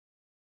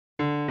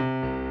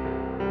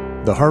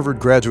The Harvard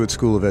Graduate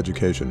School of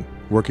Education,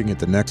 working at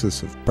the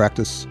nexus of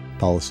practice,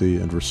 policy,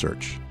 and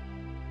research.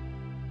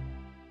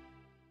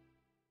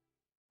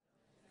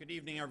 Good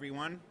evening,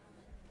 everyone.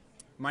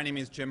 My name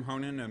is Jim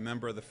Honan, a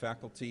member of the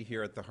faculty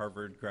here at the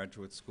Harvard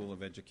Graduate School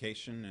of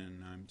Education,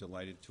 and I'm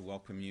delighted to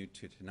welcome you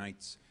to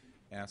tonight's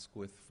Ask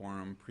With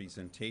Forum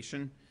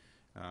presentation.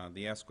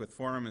 The Ask With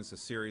Forum is a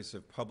series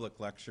of public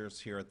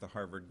lectures here at the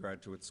Harvard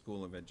Graduate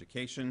School of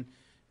Education,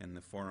 and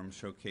the forum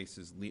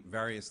showcases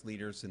various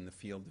leaders in the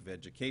field of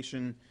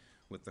education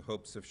with the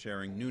hopes of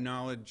sharing new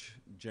knowledge,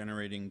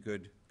 generating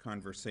good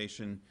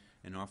conversation,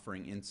 and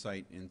offering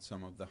insight in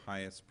some of the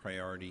highest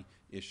priority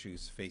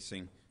issues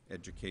facing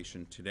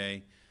education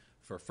today.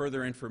 For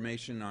further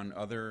information on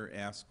other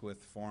Ask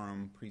With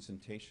Forum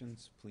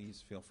presentations,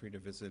 please feel free to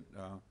visit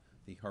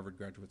the Harvard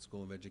Graduate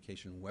School of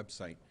Education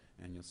website,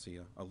 and you'll see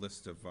a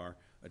list of our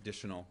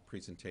additional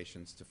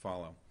presentations to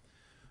follow.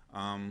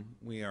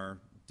 We are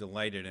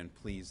delighted and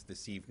pleased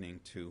this evening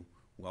to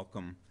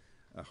welcome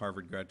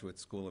Harvard Graduate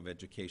School of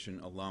Education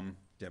alum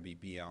Debbie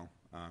Bial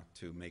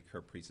to make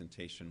her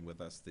presentation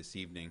with us this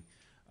evening.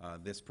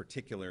 This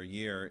particular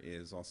year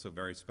is also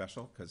very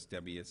special because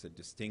Debbie is a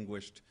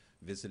distinguished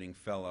visiting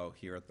fellow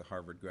here at the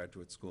Harvard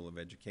Graduate School of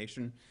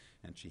Education,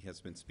 and she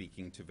has been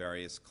speaking to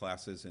various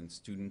classes and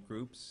student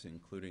groups,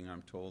 including,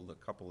 I'm told, a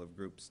couple of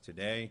groups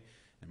today,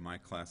 and my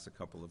class a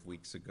couple of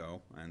weeks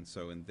ago. And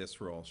so in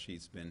this role,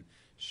 she's been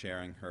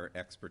sharing her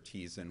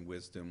expertise and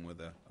wisdom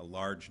with a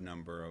large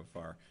number of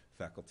our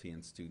faculty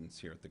and students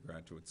here at the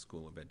Graduate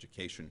School of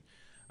Education.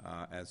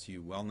 As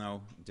you well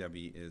know,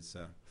 Debbie is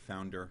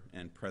founder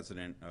and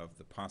president of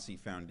the Posse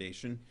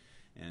Foundation,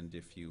 and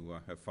if you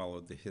have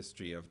followed the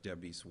history of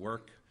Debbie's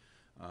work,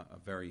 a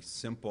very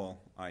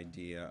simple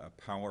idea, a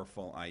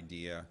powerful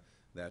idea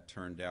that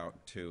turned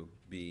out to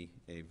be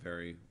a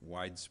very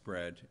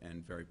widespread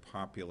and very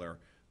popular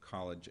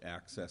college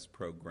access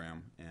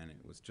program, and it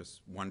was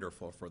just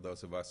wonderful for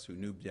those of us who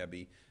knew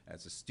Debbie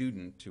as a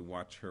student to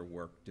watch her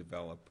work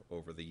develop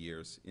over the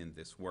years in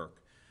this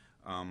work.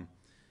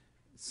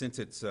 Since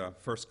its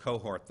first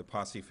cohort, the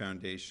Posse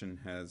Foundation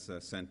has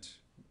sent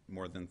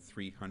more than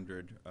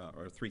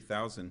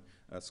 3,000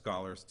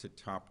 scholars to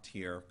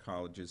top-tier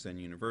colleges and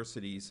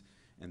universities,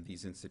 and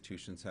these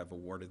institutions have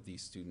awarded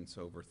these students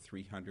over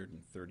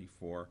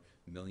 $334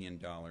 million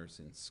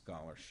in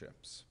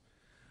scholarships.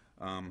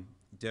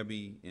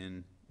 Debbie,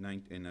 in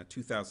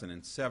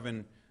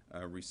 2007,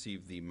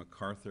 received the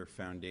MacArthur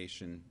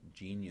Foundation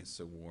Genius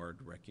Award,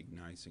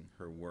 recognizing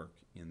her work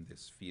in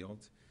this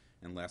field.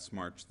 And last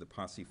March, the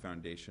Posse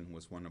Foundation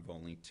was one of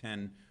only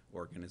 10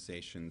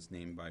 organizations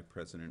named by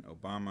President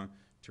Obama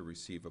to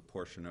receive a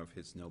portion of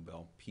his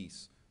Nobel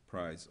Peace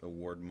Prize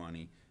award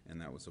money,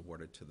 and that was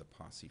awarded to the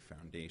Posse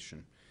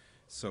Foundation.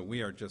 So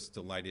we are just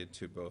delighted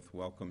to both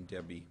welcome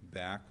Debbie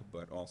back,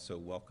 but also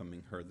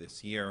welcoming her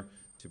this year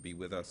to be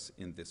with us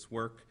in this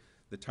work.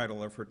 The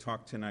title of her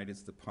talk tonight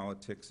is The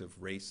Politics of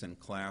Race and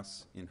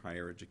Class in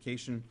Higher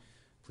Education.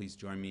 Please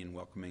join me in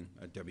welcoming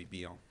Debbie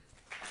Bial.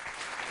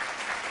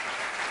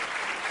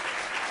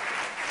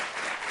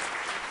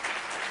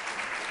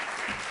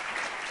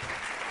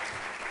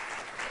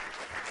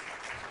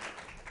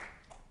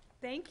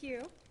 Thank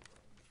you.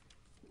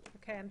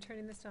 Okay, I'm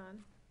turning this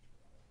on.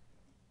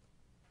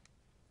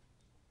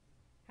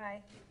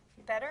 Hi.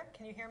 Better?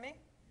 Can you hear me?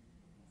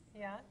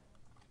 Yeah?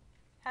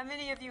 How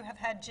many of you have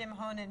had Jim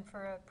Honan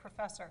for a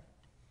professor?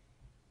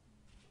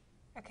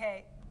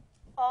 Okay.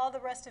 All the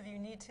rest of you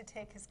need to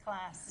take his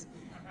class.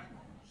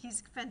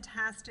 He's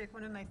fantastic,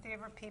 one of my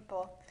favorite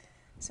people.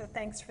 So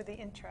thanks for the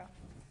intro.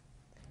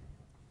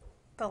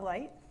 The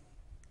light?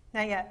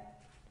 Not yet.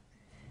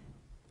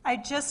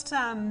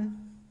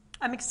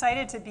 I'm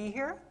excited to be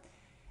here,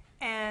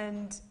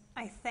 and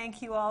I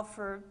thank you all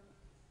for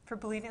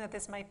believing that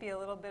this might be a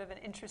little bit of an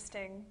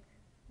interesting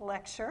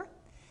lecture.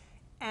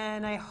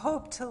 And I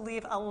hope to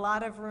leave a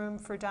lot of room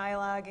for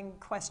dialogue and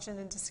question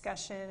and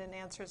discussion and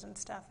answers and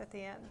stuff at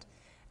the end.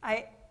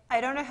 I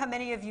don't know how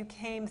many of you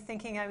came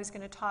thinking I was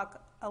going to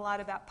talk a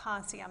lot about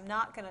Posse. I'm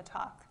not going to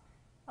talk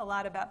a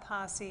lot about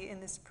Posse in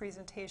this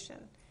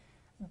presentation.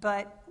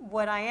 But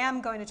what I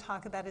am going to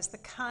talk about is the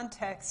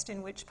context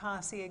in which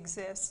Posse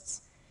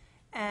exists,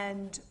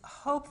 and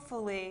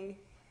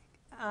hopefully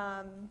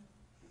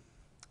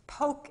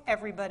poke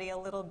everybody a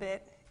little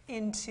bit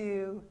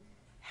into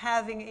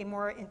having a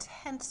more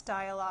intense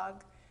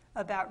dialogue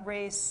about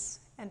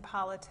race and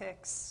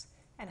politics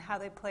and how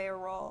they play a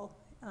role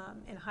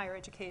in higher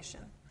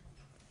education.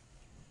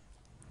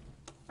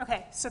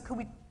 Okay, so could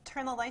we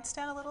turn the lights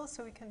down a little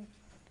so we can...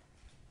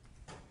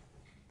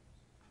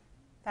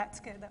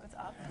 That's good, that was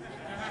up.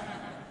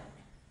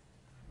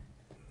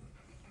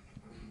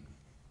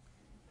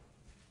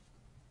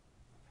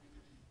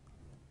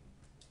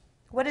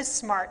 What is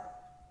SMART?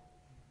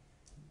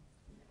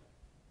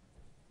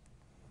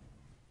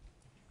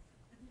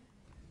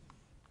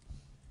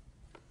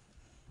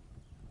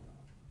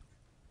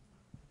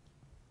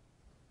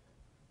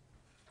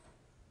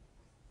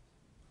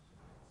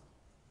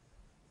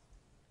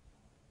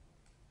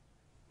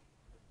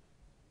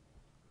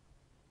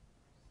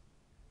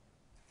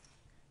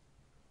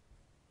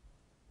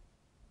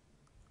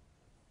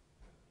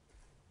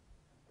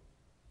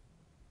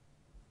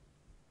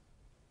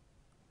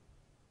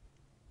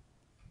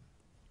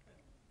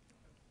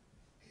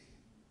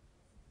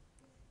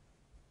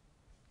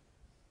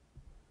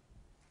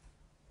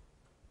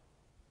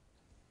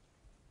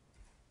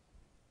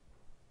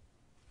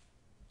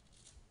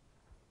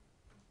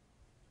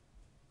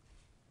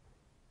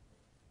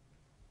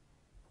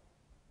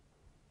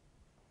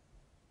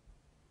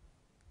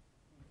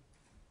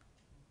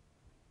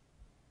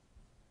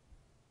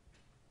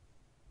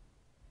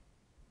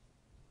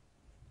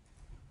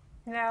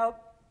 Now,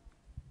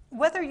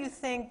 whether you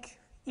think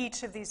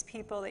each of these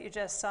people that you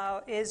just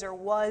saw is or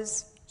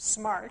was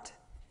smart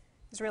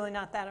is really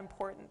not that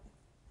important.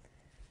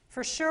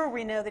 For sure,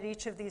 we know that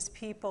each of these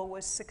people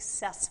was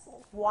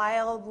successful,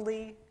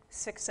 wildly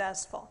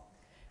successful.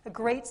 A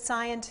great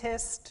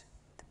scientist,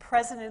 the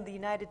President of the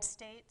United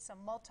States, a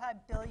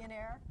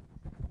multi-billionaire.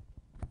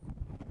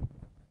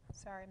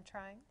 Sorry, I'm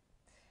trying.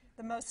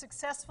 The most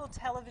successful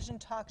television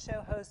talk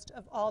show host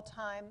of all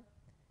time,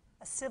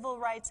 a civil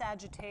rights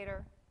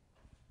agitator,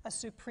 a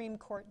Supreme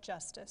Court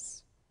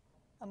justice,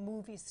 a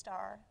movie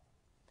star.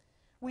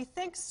 We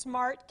think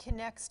smart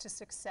connects to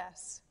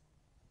success.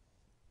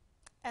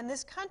 And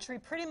this country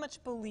pretty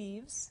much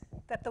believes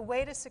that the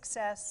way to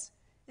success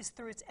is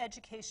through its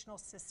educational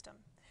system.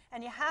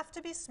 And you have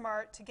to be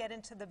smart to get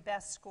into the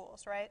best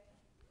schools, right?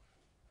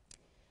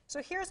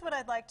 So here's what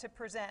I'd like to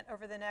present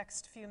over the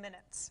next few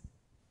minutes.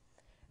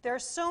 There are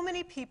so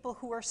many people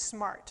who are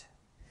smart,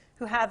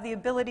 who have the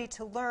ability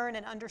to learn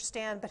and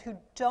understand, but who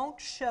don't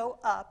show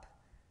up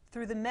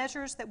through the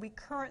measures that we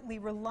currently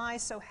rely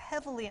so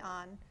heavily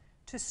on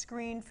to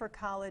screen for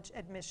college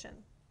admission,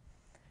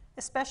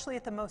 especially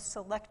at the most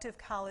selective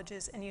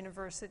colleges and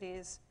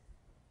universities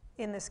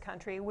in this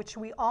country, which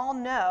we all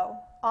know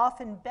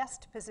often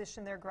best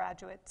position their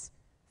graduates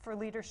for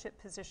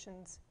leadership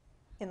positions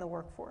in the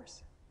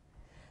workforce.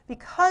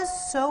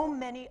 Because so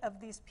many of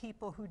these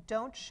people who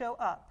don't show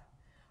up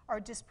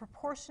are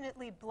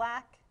disproportionately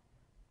Black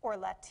or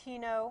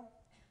Latino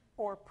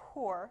or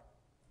poor,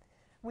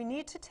 we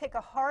need to take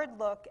a hard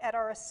look at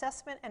our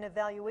assessment and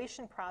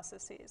evaluation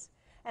processes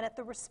and at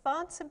the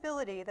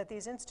responsibility that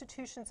these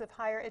institutions of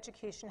higher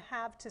education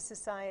have to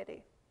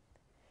society.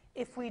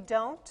 If we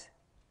don't,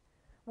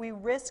 we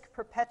risk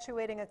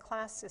perpetuating a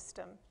class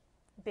system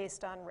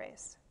based on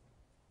race.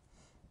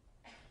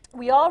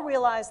 We all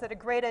realize that a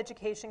great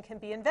education can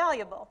be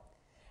invaluable,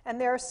 and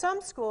there are some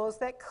schools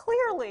that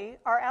clearly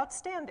are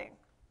outstanding,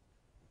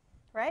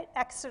 right?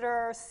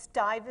 Exeter,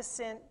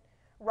 Stuyvesant,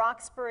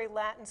 Roxbury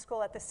Latin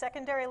School at the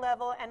secondary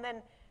level, and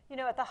then,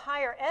 at the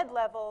higher ed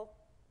level,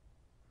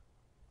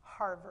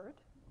 Harvard,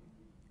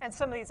 and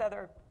some of these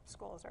other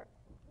schools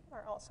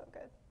are also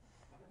good.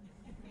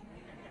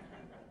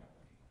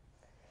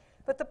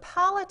 But the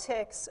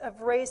politics of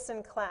race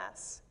and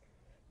class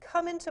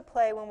come into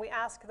play when we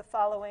ask the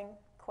following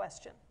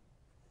question.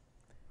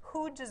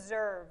 Who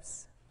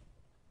deserves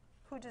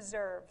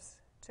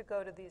to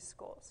go to these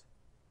schools?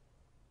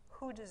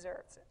 Who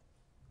deserves it?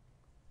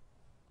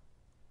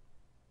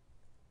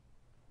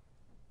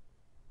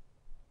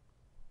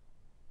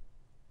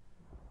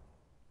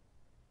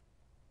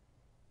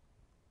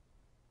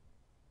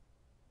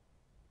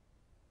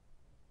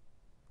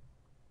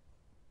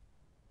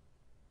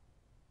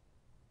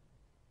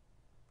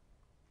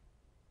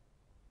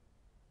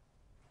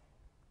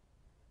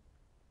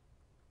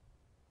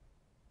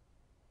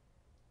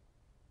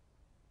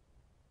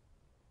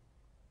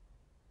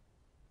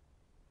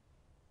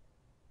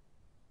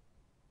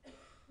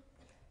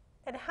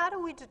 And how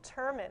do we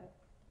determine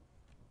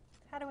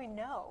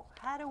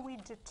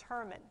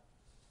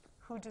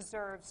who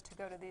deserves to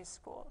go to these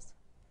schools?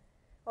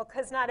 Well,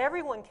 because not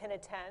everyone can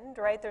attend,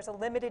 right? There's a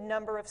limited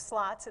number of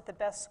slots at the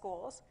best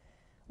schools.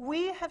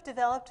 We have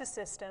developed a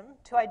system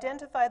to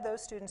identify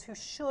those students who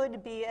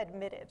should be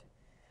admitted.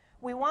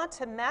 We want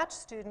to match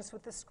students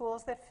with the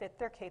schools that fit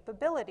their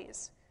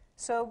capabilities.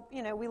 So,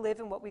 we live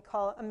in what we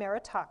call a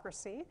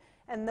meritocracy,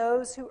 and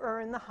those who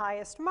earn the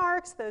highest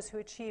marks, those who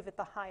achieve at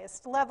the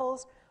highest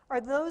levels, are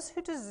those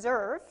who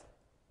deserve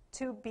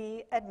to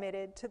be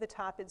admitted to the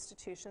top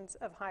institutions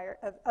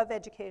of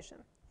education.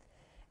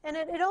 And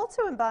it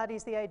also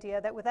embodies the idea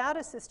that without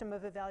a system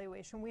of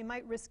evaluation, we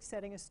might risk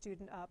setting a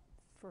student up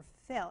for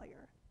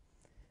failure.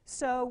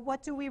 So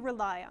what do we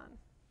rely on?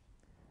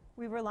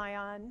 We rely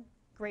on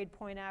grade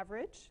point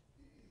average,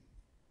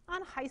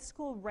 on high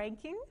school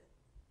ranking,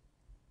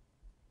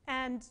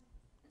 and,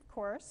 of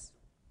course,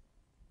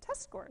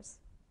 test scores.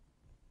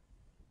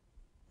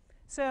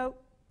 So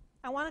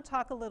I want to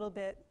talk a little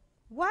bit.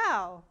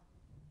 Wow,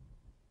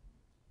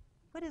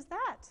 what is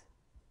that?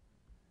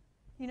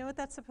 You know what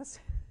that's supposed to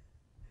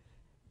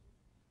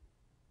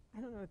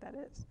I don't know what that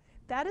is.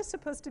 That is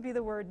supposed to be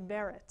the word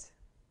merit.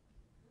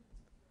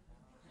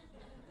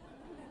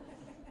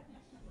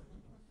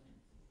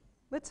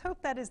 Let's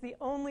hope that is the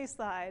only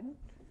slide.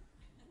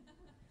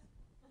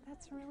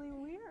 That's really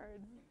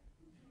weird.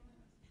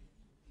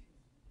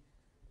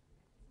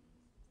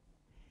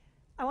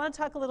 I want to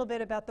talk a little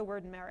bit about the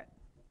word merit.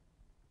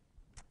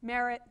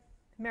 Merit,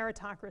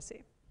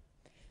 meritocracy.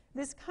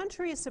 This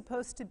country is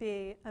supposed to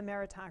be a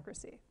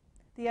meritocracy.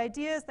 The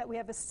idea is that we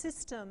have a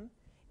system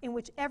in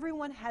which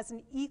everyone has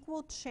an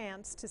equal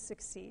chance to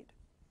succeed.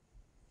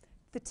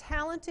 The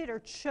talented are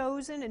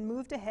chosen and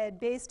moved ahead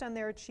based on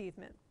their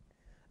achievement.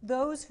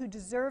 Those who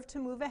deserve to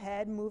move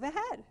ahead, move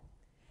ahead.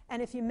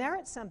 And if you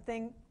merit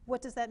something,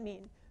 what does that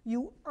mean?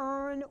 You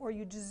earn or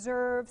you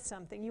deserve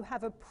something. You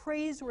have a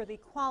praiseworthy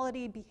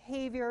quality,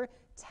 behavior,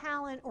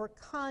 talent, or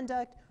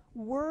conduct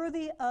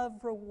worthy of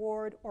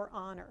reward or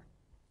honor.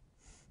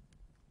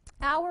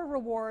 Our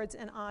rewards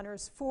and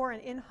honors for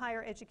and in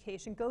higher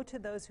education go to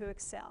those who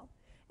excel.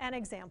 An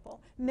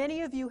example,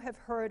 many of you have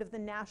heard of the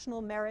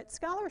National Merit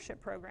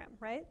Scholarship Program,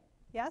 right?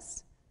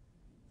 Yes?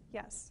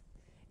 Yes.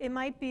 It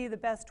might be the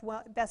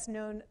best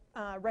known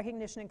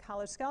recognition in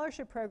college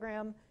scholarship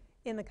program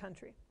in the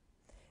country.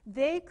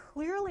 They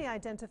clearly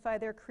identify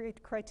their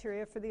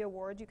criteria for the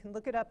award. You can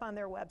look it up on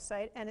their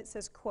website, and it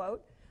says,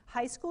 quote,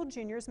 high school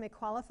juniors may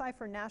qualify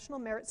for National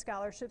Merit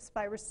Scholarships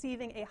by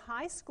receiving a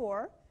high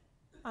score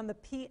on the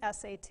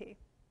PSAT.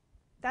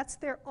 That's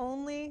their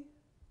only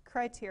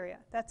criteria.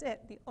 That's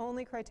it, the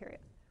only criteria.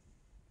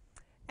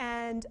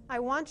 And I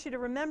want you to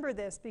remember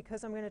this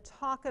because I'm going to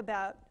talk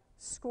about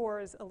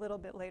scores a little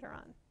bit later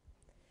on.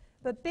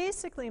 But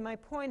basically, my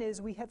point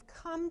is we have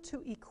come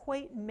to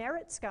equate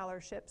merit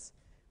scholarships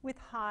with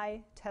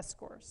high test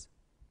scores.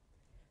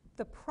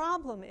 The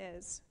problem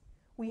is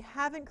we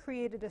haven't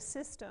created a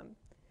system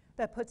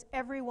that puts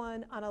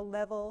everyone on a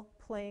level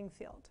playing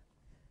field.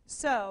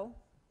 So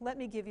let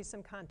me give you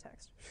some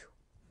context.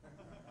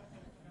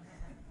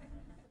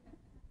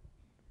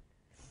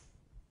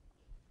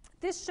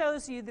 This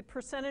shows you the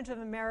percentage of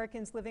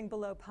Americans living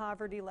below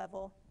poverty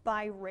level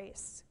by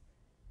race.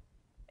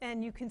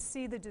 And you can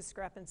see the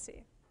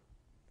discrepancy.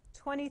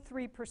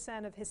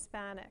 23% of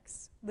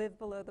Hispanics live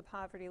below the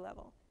poverty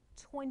level.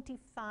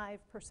 25%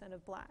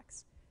 of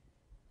blacks.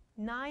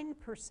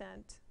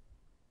 9%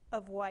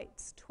 of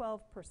whites.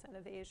 12%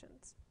 of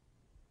Asians.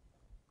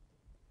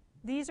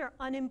 These are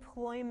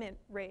unemployment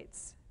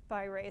rates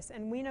by race.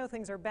 And we know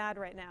things are bad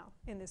right now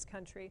in this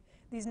country.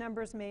 These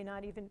numbers may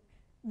not even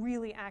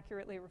really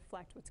accurately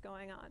reflect what's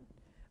going on.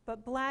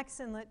 But blacks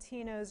and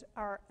Latinos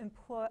are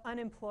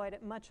unemployed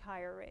at much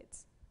higher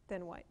rates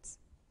than whites.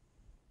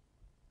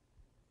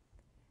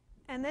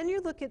 And then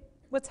you look at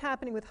what's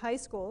happening with high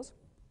schools.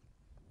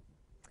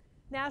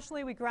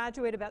 Nationally, we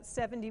graduate about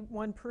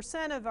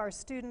 71% of our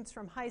students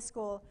from high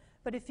school,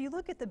 but if you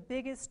look at the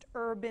biggest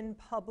urban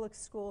public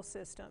school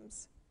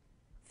systems,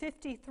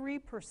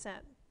 53%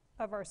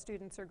 of our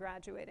students are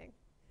graduating.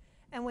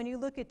 And when you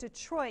look at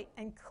Detroit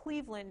and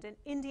Cleveland and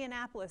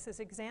Indianapolis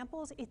as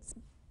examples, it's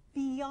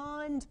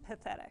beyond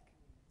pathetic.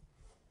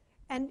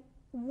 And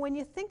when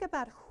you think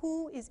about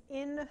who is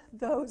in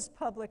those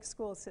public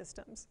school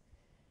systems,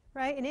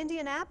 right? In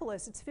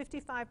Indianapolis, it's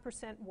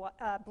 55%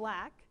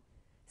 black,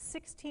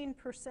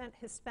 16%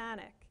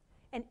 Hispanic,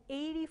 and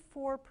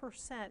 84%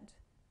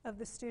 of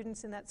the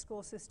students in that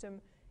school system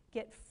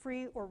get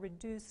free or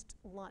reduced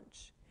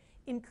lunch.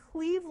 In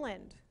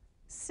Cleveland,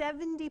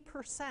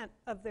 70%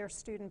 of their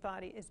student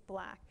body is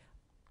black.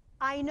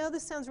 I know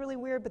this sounds really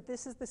weird, but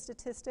this is the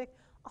statistic.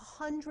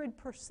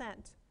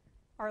 100%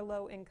 are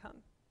low income.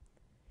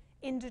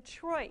 In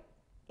Detroit,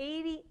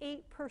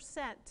 88%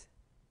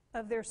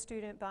 of their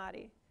student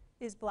body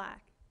is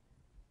black.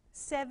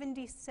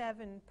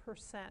 77%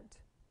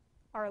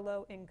 are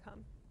low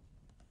income.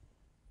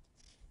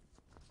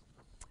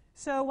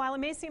 So while it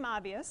may seem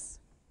obvious,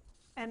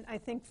 and I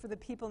think for the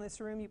people in this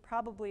room, you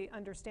probably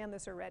understand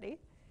this already,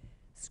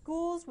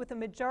 schools with a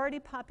majority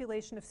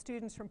population of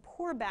students from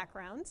poor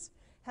backgrounds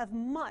have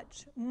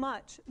much,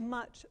 much,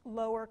 much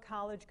lower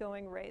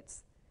college-going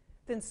rates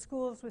than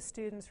schools with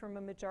students from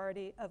a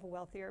majority of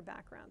wealthier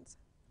backgrounds.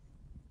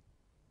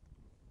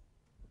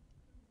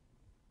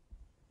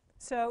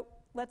 So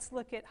let's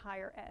look at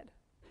higher ed.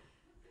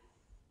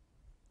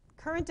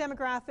 Current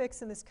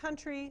demographics in this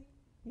country,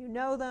 you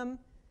know them,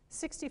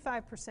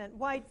 65%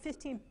 white,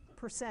 15%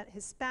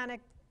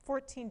 Hispanic,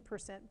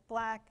 14%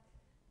 black,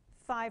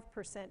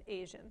 5%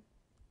 Asian.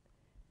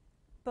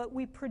 But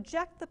we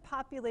project the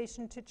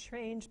population to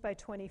change by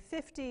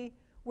 2050,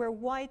 where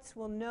whites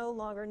will no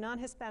longer,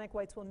 non-Hispanic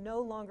whites will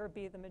no longer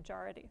be the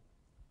majority.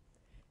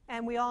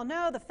 And we all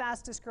know the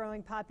fastest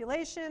growing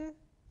population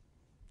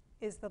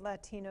is the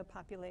Latino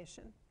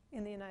population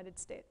in the United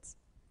States.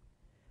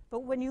 But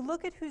when you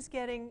look at who's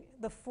getting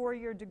the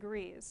four-year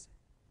degrees,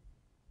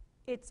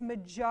 it's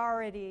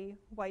majority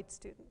white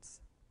students.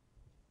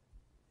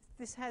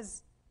 This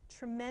has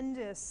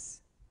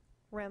tremendous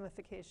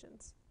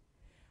ramifications.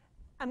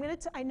 I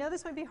know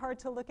this might be hard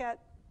to look at.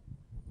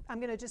 I'm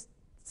going to just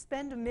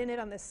spend a minute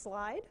on this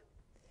slide.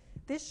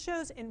 This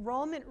shows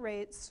enrollment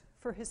rates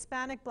for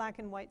Hispanic, black,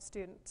 and white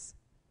students.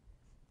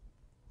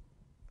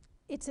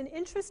 It's an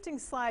interesting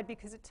slide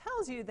because it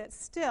tells you that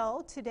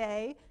still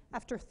today,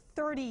 after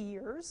 30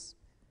 years,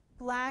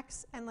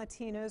 blacks and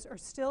Latinos are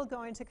still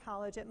going to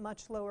college at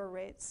much lower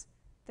rates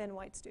than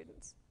white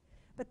students.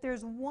 But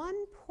there's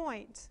one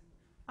point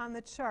on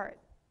the chart.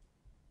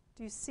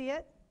 Do you see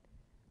it?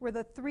 Where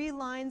the three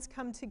lines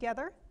come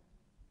together?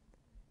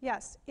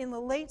 Yes, in the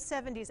late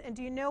 70s. And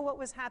do you know what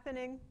was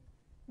happening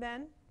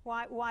then?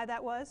 Why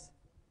that was?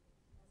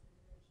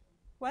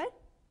 What?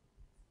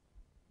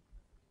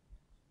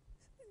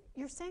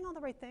 You're saying all the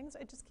right things.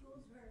 I just.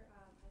 Schools were,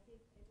 I think,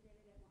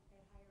 integrated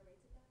at higher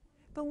rates at that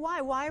point. But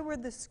why? Why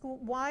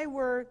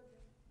were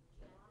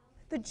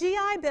the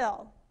GI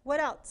Bill? What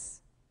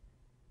else?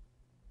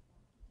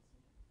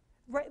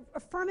 right,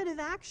 affirmative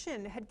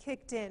action had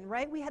kicked in,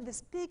 right? We had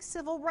this big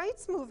civil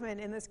rights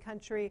movement in this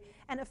country,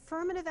 and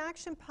affirmative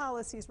action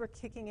policies were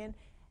kicking in.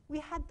 We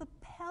had the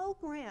Pell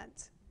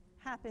Grant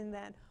happen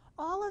then.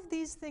 All of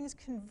these things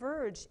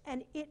converged,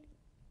 and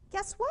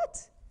guess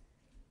what?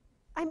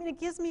 I mean, it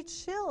gives me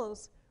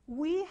chills.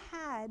 We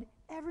had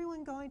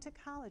everyone going to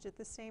college at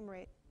the same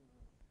rate.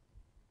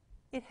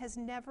 It has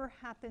never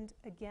happened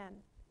again.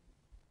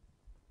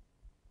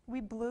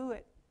 We blew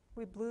it.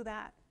 We blew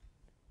that.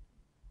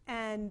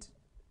 And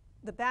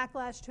the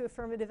backlash to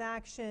affirmative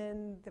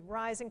action, the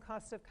rising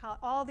cost of college,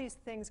 all these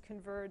things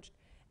converged,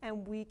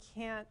 and we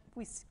can't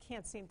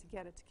seem to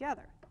get it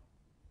together.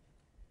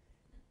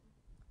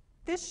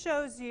 This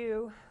shows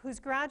you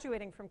who's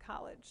graduating from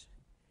college.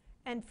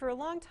 And for a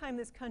long time,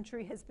 this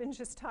country has been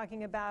just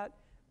talking about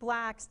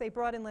blacks. They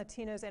brought in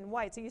Latinos and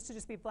whites. It used to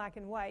just be black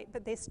and white,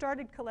 but they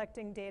started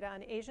collecting data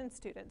on Asian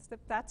students.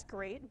 That's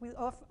great. We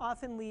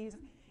often leave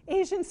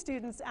Asian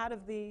students out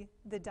of the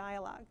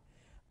dialogue.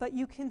 But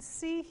you can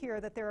see here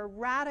that there are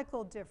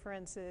radical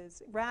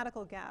differences,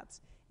 radical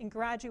gaps in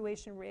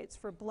graduation rates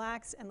for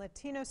blacks and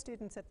Latino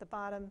students at the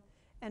bottom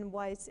and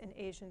whites and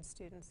Asian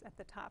students at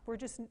the top. We're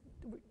just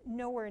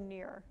nowhere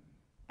near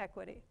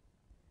equity.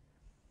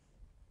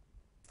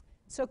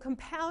 So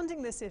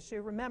compounding this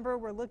issue, remember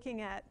we're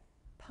looking at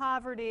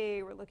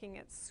poverty, we're looking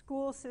at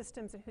school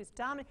systems and who's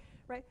dominant,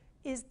 right,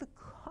 is the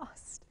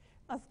cost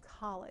of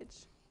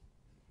college.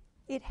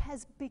 It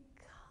has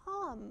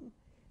become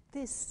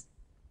this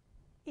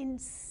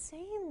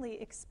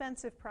insanely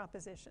expensive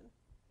proposition.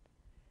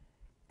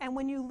 And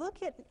when you look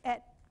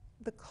at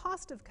the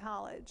cost of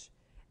college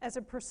as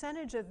a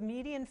percentage of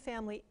median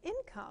family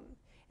income,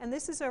 and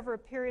this is over a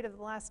period of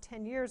the last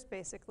 10 years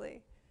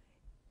basically,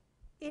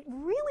 it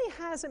really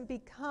hasn't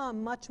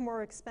become much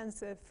more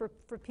expensive for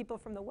people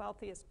from the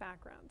wealthiest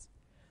backgrounds.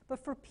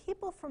 But for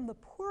people from the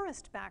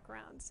poorest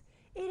backgrounds,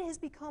 it has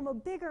become a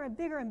bigger and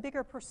bigger and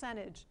bigger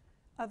percentage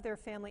of their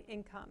family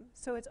income.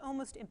 So it's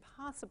almost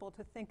impossible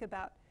to think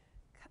about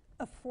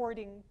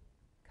affording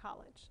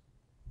college.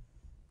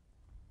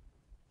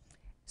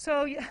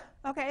 So,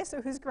 okay, so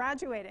who's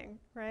graduating,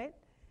 right?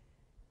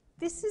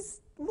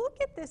 Look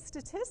at this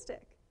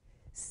statistic.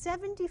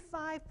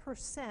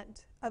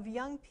 75% of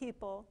young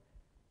people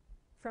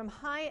from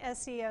high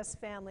SES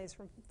families,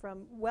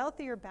 from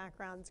wealthier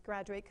backgrounds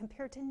graduate,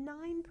 compared to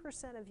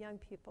 9% of young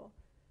people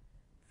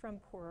from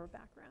poorer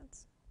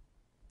backgrounds.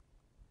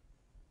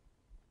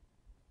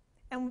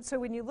 And so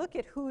when you look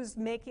at who's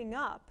making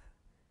up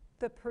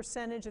the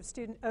percentage of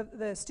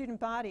the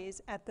student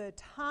bodies at the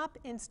top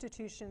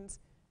institutions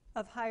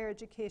of higher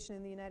education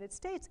in the United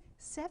States,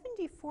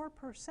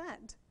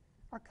 74%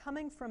 are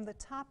coming from the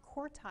top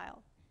quartile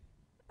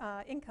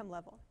income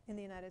level in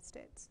the United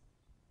States.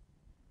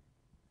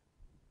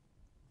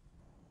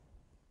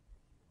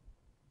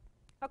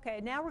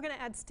 Okay, now we're going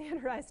to add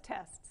standardized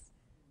tests.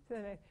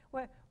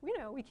 Well,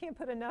 we can't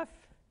put enough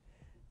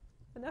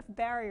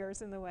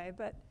barriers in the way,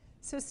 but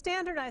so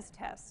standardized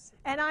tests.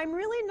 And I'm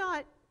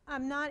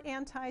not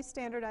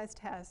anti-standardized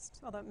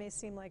tests, although it may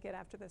seem like it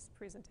after this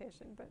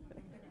presentation, but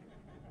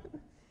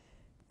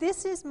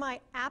this is my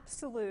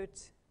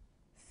absolute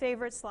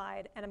favorite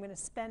slide, and I'm going to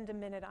spend a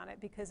minute on it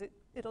because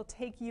it'll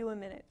take you a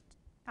minute.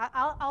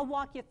 I'll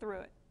walk you through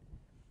it.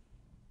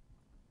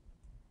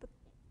 But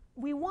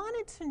we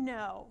wanted to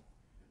know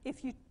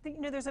if you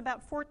think, there's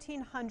about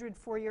 1,400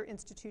 four-year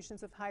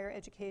institutions of higher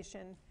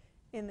education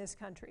in this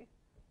country,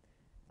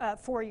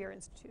 four-year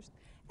institutions.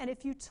 And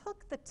if you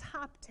took the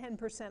top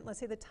 10%, let's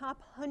say the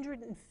top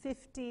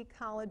 150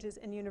 colleges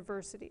and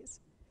universities,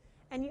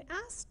 and you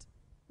asked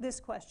this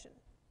question,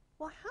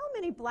 well, how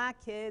many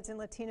black kids and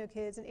Latino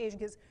kids and Asian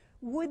kids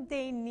would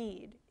they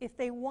need if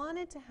they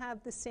wanted to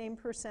have the same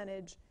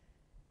percentage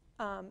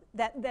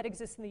that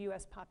exists in the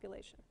US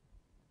population?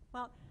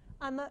 Well,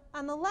 on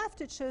the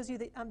left, it shows you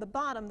that on the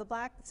bottom, the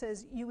black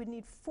says you would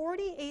need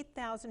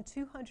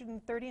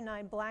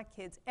 48,239 black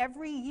kids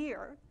every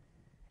year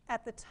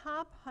at the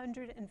top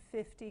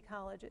 150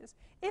 colleges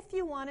if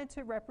you wanted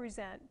to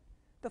represent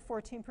the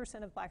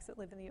 14% of blacks that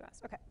live in the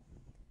US. Okay.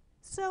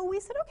 So we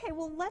said, okay,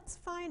 well, let's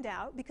find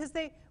out, because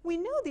we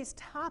know these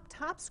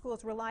top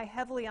schools rely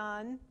heavily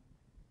on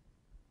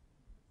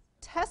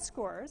test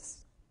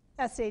scores,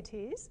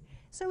 SATs.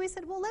 So we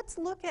said, well, let's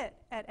look at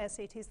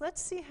SATs.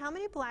 Let's see how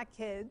many black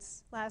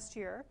kids last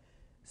year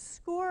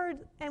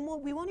scored, and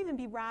we won't even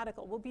be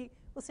radical.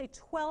 We'll say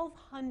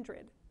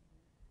 1,200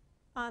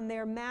 on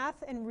their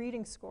math and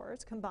reading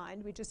scores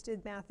combined. We just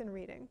did math and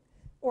reading,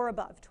 or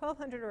above,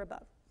 1,200 or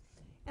above.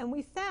 And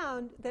we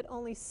found that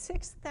only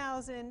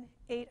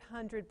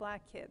 6,800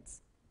 black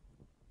kids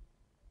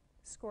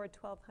scored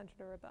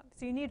 1,200 or above.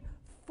 So you need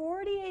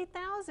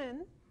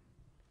 48,000,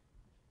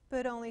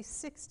 but only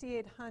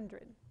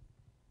 6,800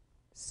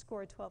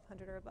 scored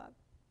 1,200 or above.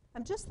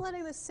 I'm just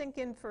letting this sink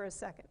in for a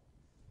second.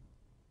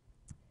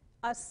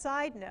 A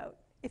side note,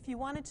 if you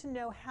wanted to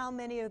know how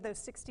many of those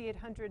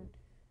 6,800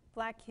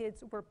 black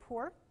kids were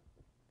poor,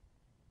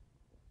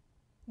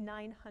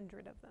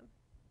 900 of them.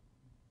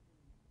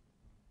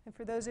 And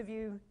for those of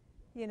you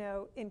you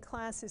know, in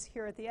classes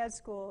here at the Ed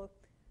School,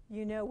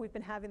 you know we've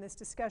been having this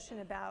discussion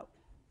about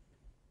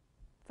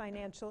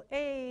financial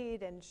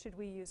aid and should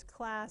we use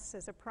class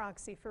as a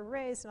proxy for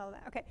race and all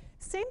that. Okay,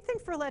 same thing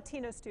for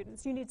Latino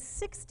students. You need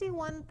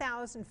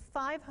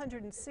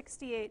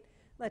 61,568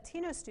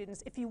 Latino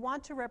students if you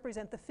want to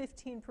represent the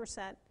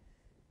 15%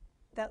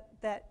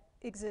 that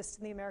exists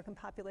in the American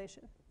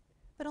population.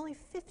 But only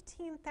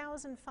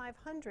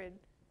 15,500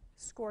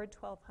 scored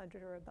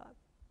 1,200 or above.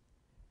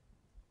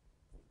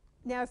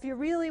 Now, if you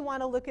really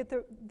want to look at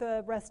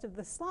the rest of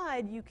the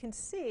slide, you can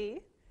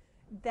see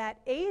that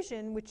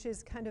Asian, which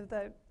is kind of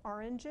the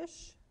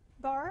orangish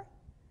bar,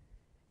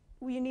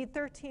 well, you need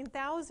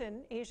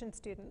 13,000 Asian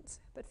students,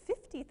 but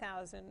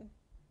 50,000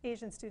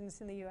 Asian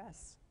students in the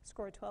US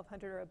scored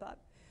 1,200 or above.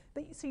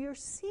 But so you're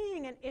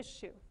seeing an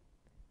issue.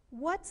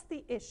 What's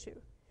the issue?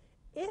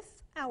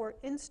 If our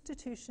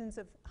institutions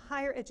of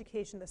higher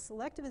education, the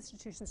selective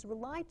institutions,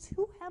 rely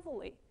too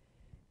heavily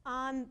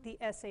on the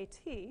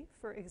SAT,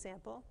 for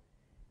example,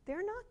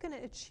 they're not going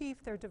to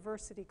achieve their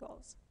diversity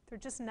goals. They're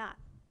just not.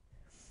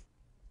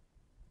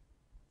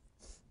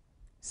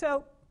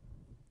 So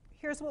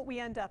here's what we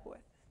end up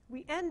with.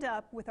 We end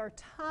up with our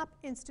top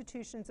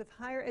institutions of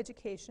higher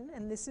education,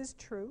 and this is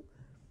true,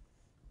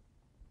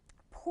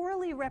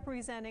 poorly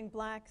representing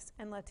blacks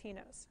and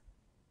Latinos.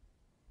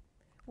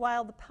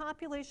 While the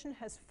population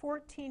has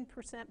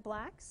 14%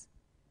 blacks,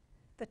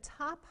 the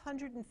top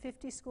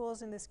 150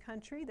 schools in this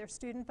country, their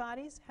student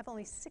bodies, have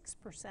only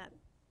 6%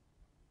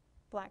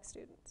 black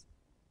students.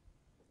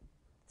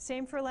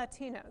 Same for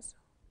Latinos.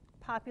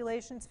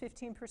 Population's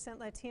 15%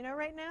 Latino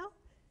right now,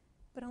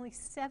 but only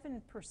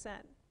 7%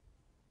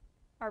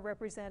 are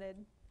represented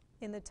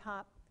in the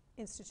top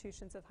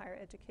institutions of higher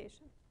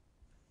education.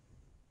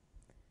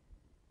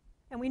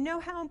 And we know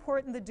how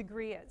important the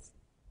degree is.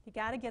 You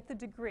got to get the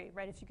degree,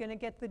 right? If you're going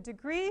to get the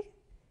degree,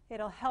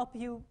 it'll help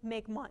you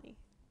make money.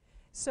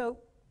 So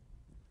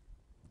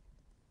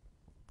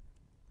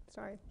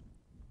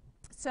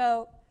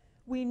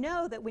we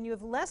know that when you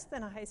have less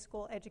than a high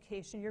school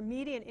education, your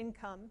median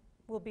income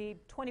will be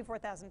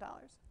 $24,000.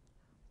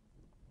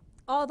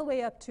 All the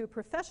way up to a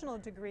professional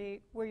degree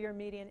where your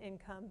median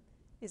income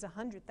is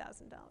 $100,000.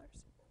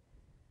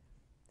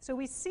 So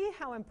we see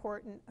how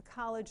important a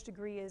college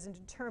degree is in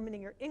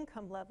determining your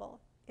income level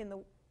in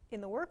the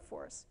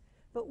workforce.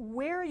 But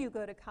where you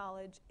go to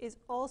college is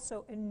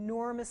also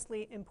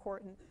enormously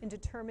important in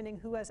determining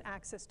who has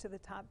access to the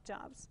top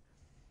jobs.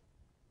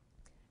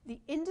 The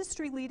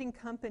industry-leading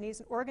companies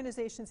and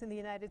organizations in the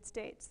United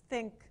States,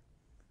 think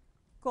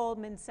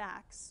Goldman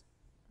Sachs,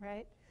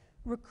 right?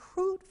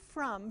 Recruit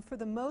from, for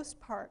the most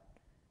part,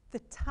 the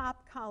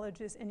top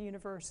colleges and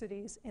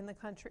universities in the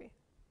country.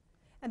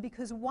 And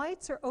because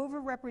whites are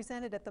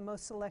overrepresented at the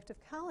most selective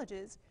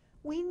colleges,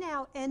 we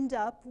now end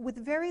up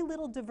with very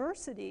little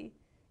diversity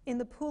in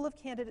the pool of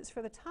candidates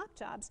for the top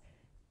jobs.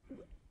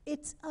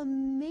 It's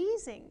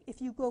amazing if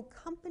you go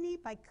company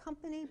by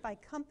company by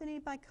company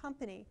by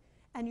company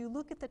and you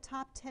look at the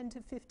top 10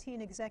 to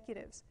 15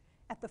 executives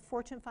at the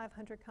Fortune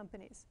 500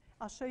 companies.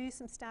 I'll show you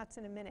some stats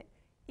in a minute.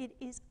 It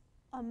is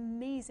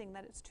amazing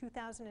that it's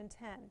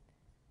 2010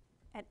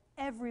 and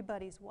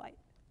everybody's white.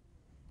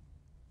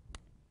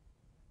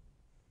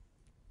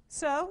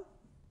 So,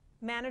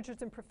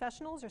 managers and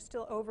professionals are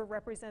still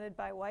overrepresented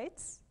by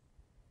whites.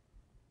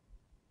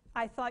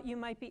 I thought you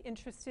might be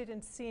interested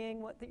in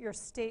seeing what your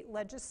state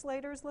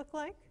legislators look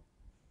like,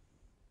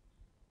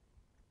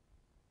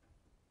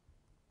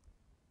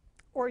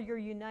 or your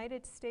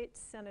United States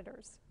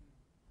senators.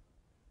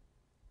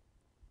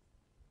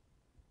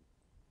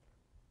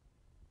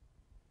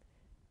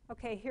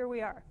 Okay, here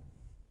we are.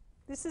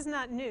 This is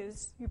not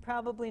news. You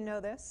probably know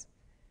this.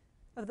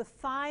 Of the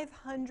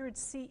 500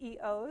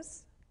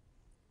 CEOs,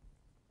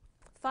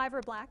 5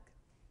 are black,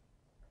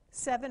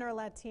 7 are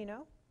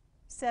Latino,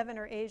 7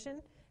 are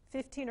Asian,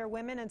 15 are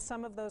women, and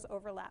some of those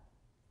overlap.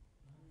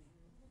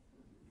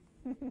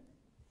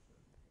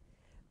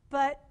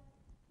 But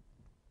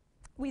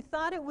we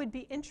thought it would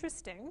be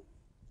interesting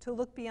to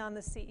look beyond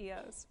the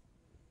CEOs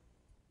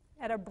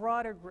at a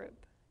broader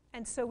group.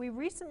 And so we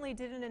recently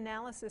did an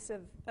analysis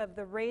of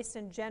the race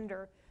and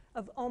gender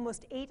of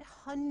almost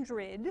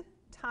 800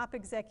 top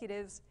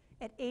executives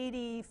at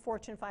 80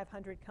 Fortune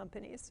 500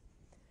 companies.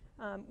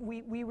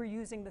 We were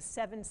using the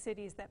 7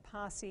 cities that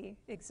Posse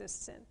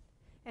exists in.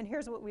 And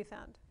here's what we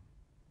found.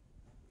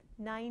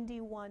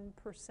 91%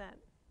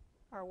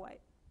 are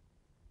white.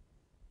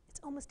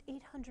 It's almost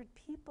 800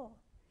 people.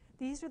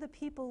 These are the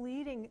people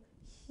leading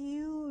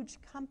huge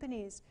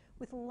companies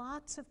with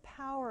lots of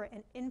power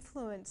and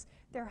influence.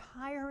 They're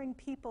hiring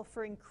people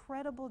for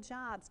incredible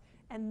jobs.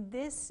 And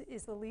this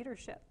is the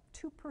leadership.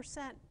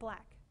 2%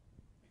 black,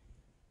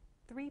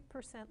 3%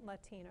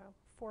 Latino,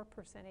 4%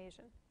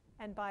 Asian.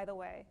 And by the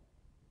way,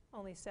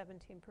 only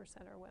 17%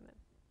 are women.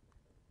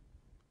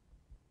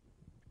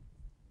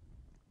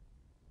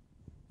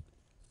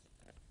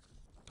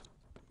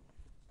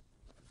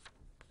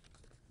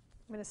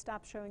 I'm going to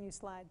stop showing you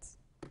slides.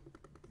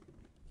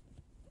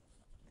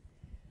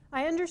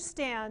 I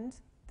understand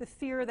the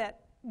fear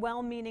that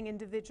well-meaning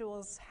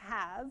individuals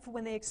have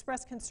when they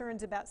express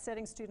concerns about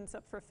setting students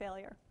up for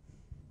failure.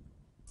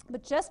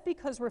 But just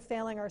because we're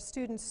failing our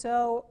students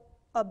so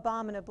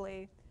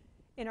abominably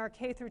in our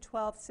K through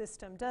 12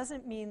 system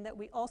doesn't mean that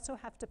we also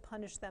have to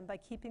punish them by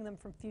keeping them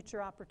from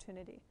future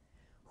opportunity.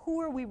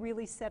 Who are we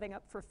really setting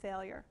up for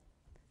failure?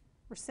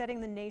 We're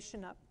setting the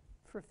nation up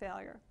for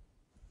failure.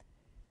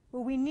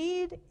 What we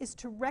need is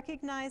to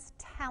recognize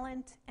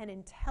talent and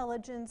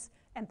intelligence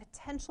and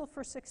potential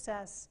for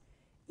success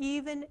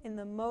even in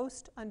the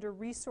most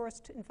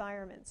under-resourced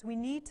environments. We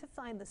need to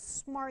find the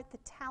smart, the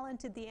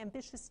talented, the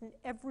ambitious in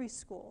every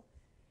school.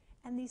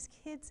 And these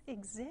kids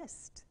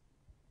exist.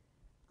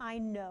 I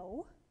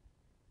know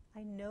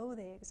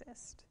they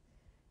exist.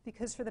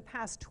 Because for the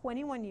past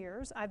 21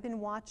 years, I've been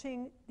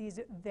watching these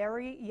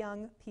very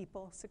young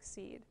people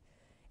succeed.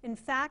 In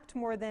fact,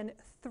 more than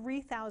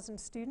 3,000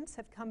 students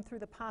have come through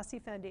the Posse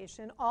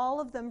Foundation,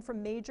 all of them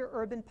from major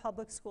urban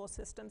public school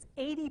systems,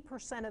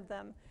 80% of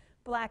them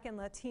Black and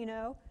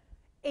Latino,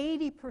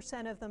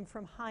 80% of them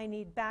from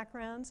high-need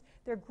backgrounds.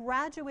 They're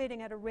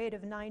graduating at a rate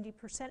of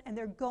 90%, and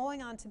they're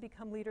going on to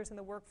become leaders in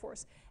the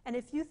workforce. And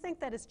if you think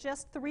that it's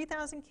just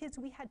 3,000 kids,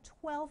 we had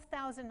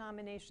 12,000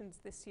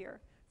 nominations this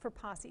year for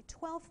Posse.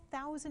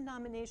 12,000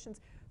 nominations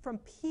from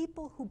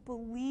people who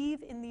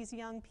believe in these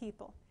young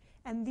people.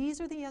 And these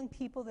are the young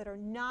people that are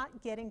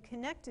not getting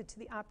connected to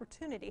the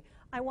opportunity.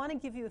 I want to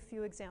give you a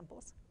few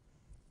examples.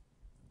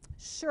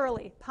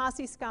 Shirley,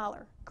 Posse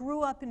scholar,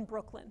 grew up in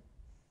Brooklyn.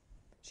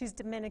 She's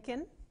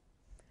Dominican.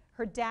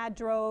 Her dad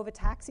drove a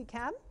taxi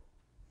cab.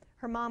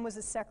 Her mom was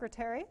a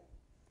secretary.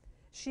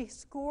 She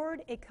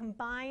scored a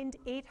combined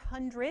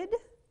 800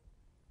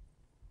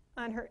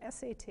 on her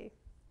SAT.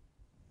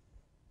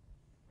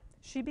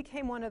 She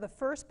became one of the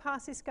first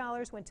Posse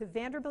scholars, went to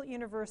Vanderbilt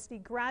University,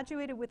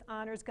 graduated with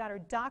honors, got her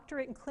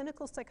doctorate in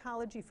clinical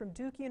psychology from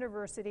Duke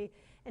University,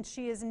 and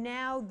she is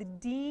now the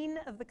dean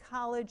of the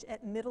college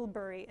at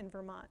Middlebury in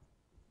Vermont.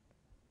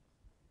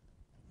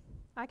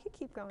 I could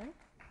keep going.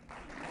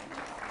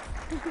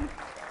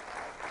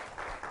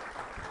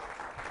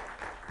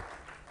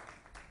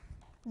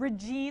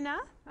 Regina,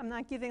 I'm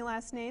not giving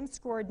last names,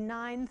 scored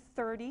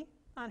 930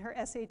 on her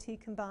SAT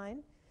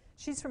combined.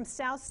 She's from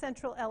South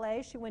Central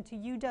LA. She went to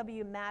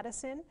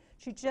UW-Madison.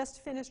 She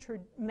just finished her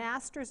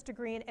master's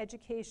degree in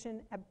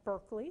education at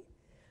Berkeley.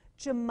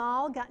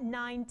 Jamal got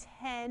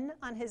 910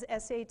 on his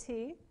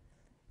SAT.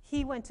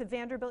 He went to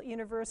Vanderbilt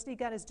University,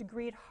 got his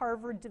degree at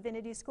Harvard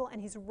Divinity School,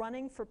 and he's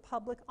running for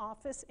public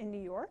office in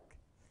New York.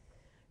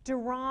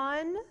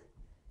 Duran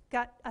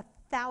got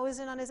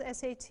 1,000 on his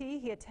SAT.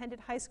 He attended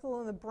high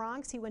school in the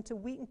Bronx. He went to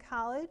Wheaton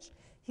College.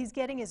 He's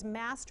getting his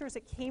master's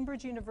at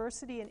Cambridge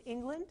University in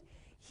England.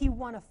 He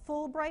won a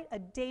Fulbright, a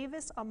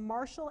Davis, a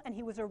Marshall, and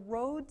he was a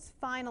Rhodes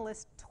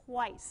finalist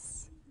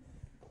twice.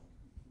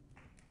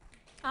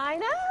 I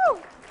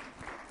know!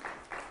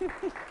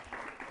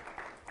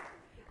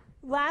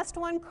 Last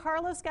one,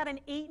 Carlos got an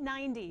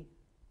 890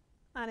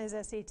 on his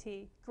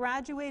SAT.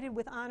 Graduated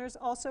with honors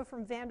also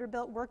from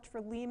Vanderbilt, worked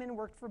for Lehman,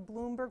 worked for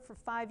Bloomberg for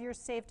 5 years,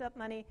 saved up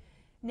money.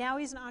 Now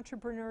he's an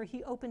entrepreneur.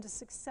 He opened a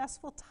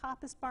successful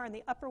tapas bar on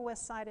the Upper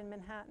West Side in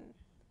Manhattan.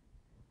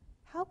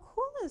 How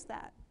cool is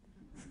that?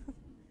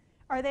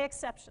 Are they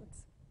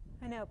exceptions?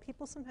 I know,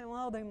 people sometimes,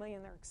 well, they're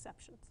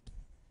exceptions.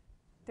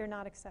 They're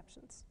not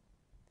exceptions.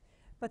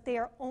 But they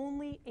are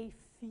only a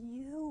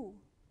few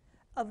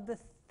of the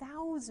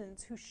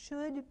thousands who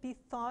should be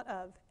thought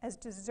of as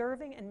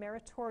deserving and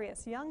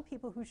meritorious, young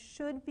people who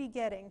should be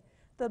getting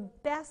the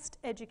best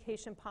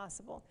education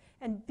possible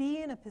and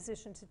be in a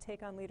position to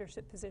take on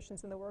leadership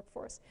positions in the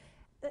workforce.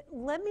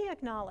 Let me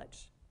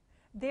acknowledge,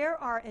 there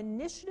are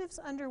initiatives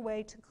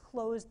underway to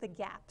close the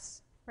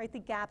gaps, right? The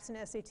gaps in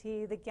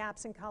SAT, the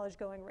gaps in college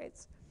going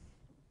rates.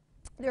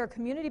 There are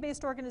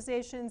community-based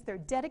organizations, there are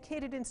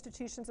dedicated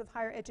institutions of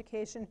higher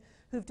education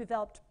who've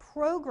developed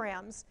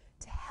programs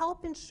to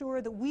help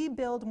ensure that we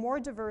build more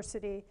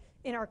diversity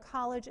in our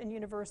college and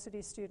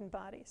university student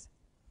bodies.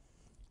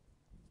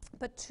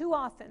 But too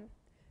often,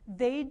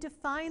 they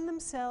define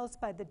themselves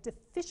by the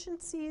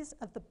deficiencies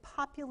of the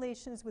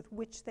populations with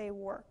which they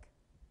work.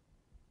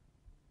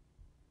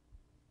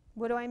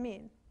 What do I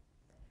mean?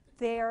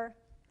 They're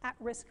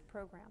at-risk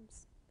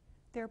programs.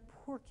 They're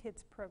poor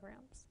kids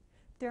programs.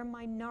 They're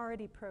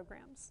minority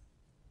programs.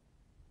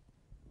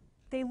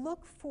 They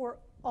look for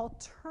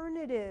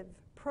alternative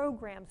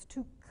programs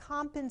to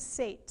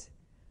compensate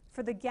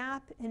for the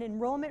gap in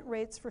enrollment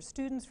rates for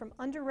students from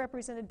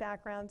underrepresented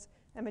backgrounds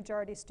and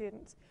majority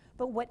students.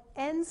 But what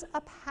ends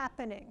up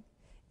happening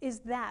is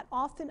that,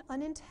 often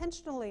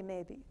unintentionally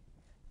maybe,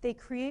 they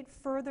create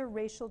further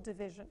racial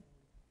division.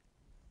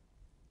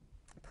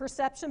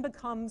 Perception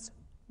becomes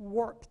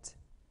warped.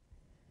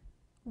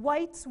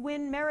 Whites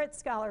win merit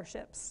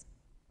scholarships.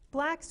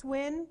 Blacks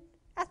win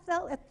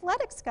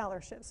athletic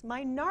scholarships,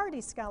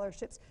 minority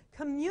scholarships,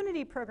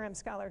 community program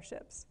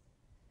scholarships.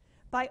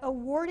 By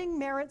awarding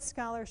merit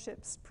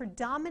scholarships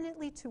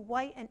predominantly to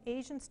white and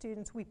Asian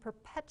students, we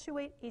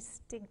perpetuate a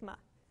stigma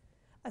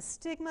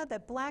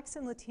that blacks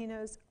and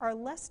Latinos are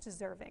less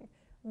deserving,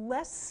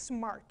 less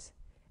smart,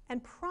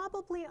 and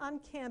probably on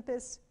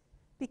campus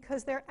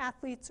because they're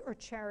athletes or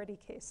charity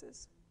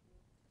cases.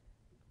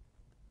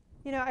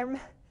 You know,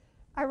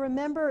 I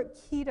remember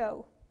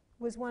Keto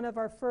was one of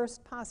our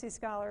first Posse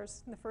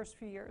scholars in the first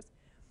few years.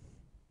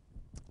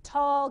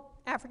 Tall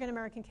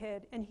African-American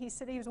kid, and he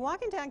said he was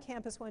walking down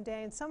campus one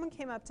day and someone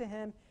came up to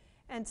him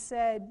and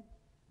said,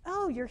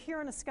 "Oh, you're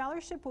here on a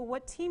scholarship? Well,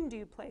 what team do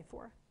you play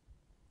for?"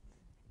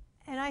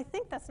 And I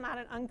think that's not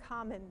an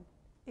uncommon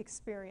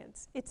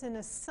experience. It's an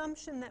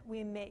assumption that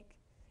we make,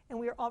 and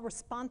we are all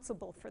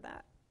responsible for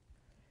that.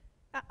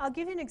 I'll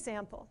give you an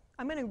example.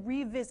 I'm going to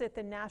revisit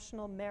the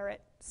National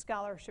Merit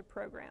Scholarship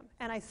Program,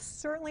 and I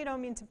certainly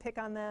don't mean to pick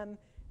on them.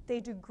 They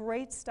do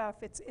great stuff.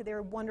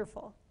 They're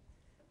wonderful.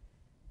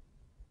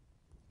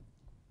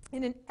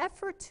 In an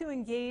effort to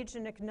engage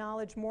and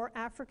acknowledge more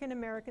African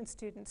American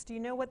students, do you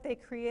know what they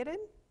created?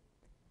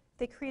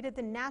 They created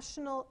the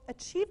National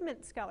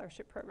Achievement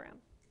Scholarship Program.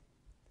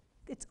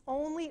 It's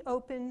only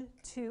open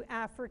to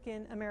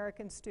African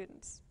American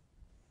students.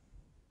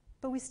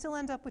 But we still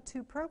end up with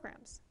two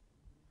programs,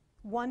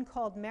 one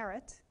called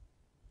Merit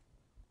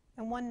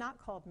and one not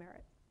called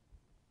Merit.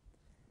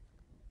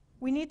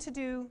 We need to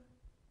do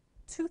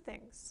two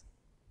things.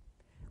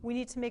 We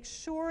need to make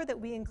sure that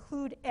we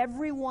include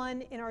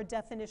everyone in our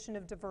definition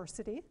of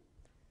diversity.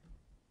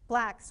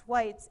 Blacks,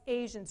 whites,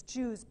 Asians,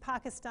 Jews,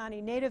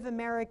 Pakistani, Native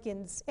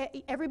Americans,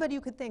 everybody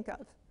you could think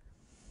of.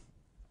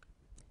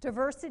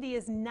 Diversity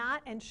is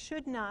not and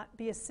should not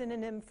be a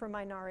synonym for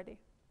minority.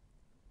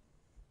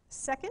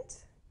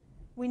 Second,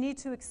 we need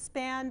to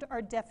expand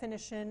our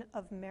definition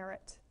of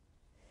merit.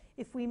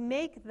 If we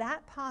make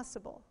that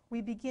possible,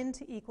 we begin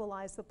to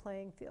equalize the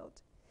playing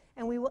field.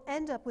 And we will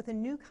end up with a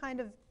new kind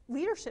of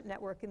leadership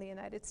network in the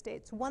United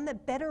States, one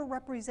that better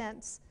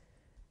represents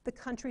the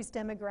country's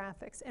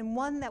demographics, and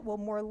one that will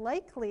more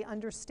likely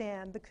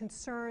understand the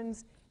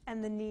concerns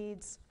and the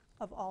needs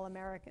of all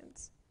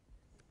Americans.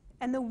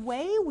 And the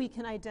way we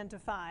can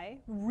identify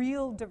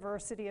real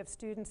diversity of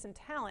students and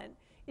talent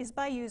is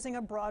by using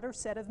a broader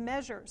set of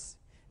measures.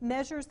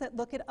 Measures that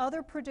look at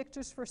other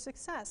predictors for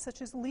success,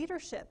 such as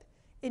leadership,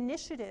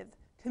 initiative,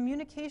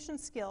 communication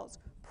skills,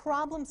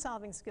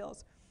 problem-solving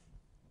skills.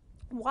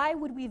 Why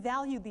would we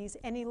value these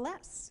any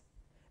less?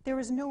 There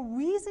is no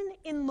reason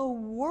in the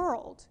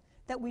world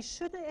that we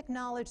shouldn't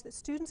acknowledge that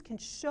students can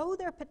show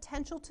their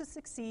potential to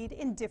succeed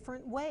in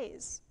different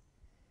ways.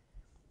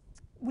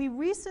 We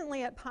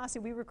recently at Posse,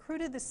 we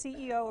recruited the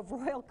CEO of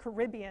Royal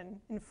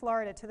Caribbean in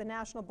Florida to the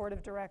National Board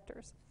of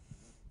Directors.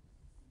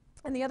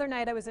 And the other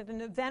night I was at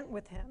an event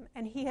with him,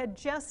 and he had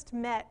just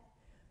met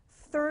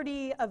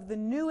 30 of the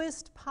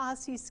newest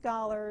Posse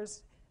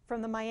scholars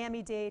from the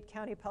Miami-Dade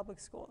County Public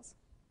Schools.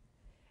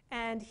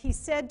 And he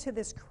said to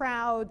this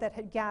crowd that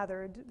had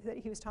gathered, that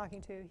he was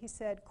talking to, he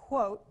said,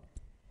 quote,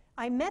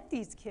 "I met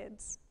these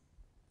kids."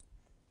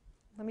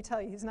 Let me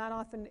tell you, he's not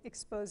often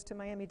exposed to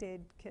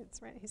Miami-Dade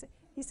kids, right?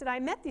 He said, "I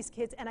met these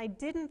kids, and I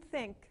didn't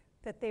think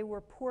that they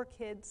were poor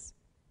kids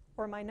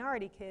or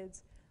minority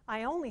kids.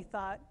 I only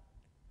thought,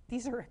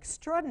 these are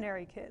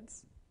extraordinary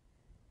kids.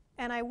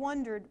 And I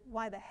wondered,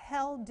 why the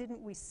hell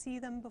didn't we see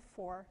them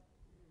before,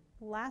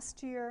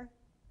 last year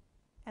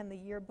and the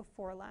year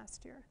before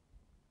last year?"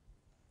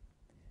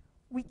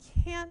 We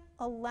can't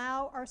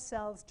allow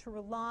ourselves to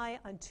rely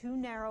on too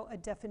narrow a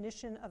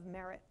definition of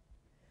merit.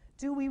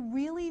 Do we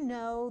really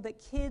know that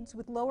kids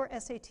with lower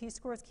SAT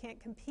scores can't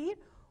compete,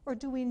 or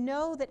do we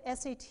know that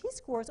SAT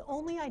scores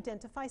only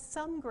identify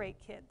some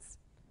great kids?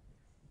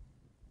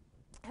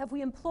 Have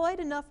we employed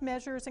enough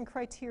measures and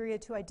criteria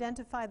to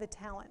identify the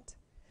talent?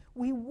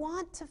 We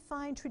want to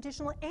find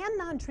traditional and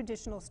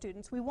non-traditional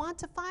students. We want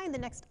to find the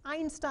next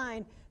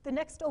Einstein, the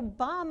next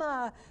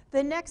Obama,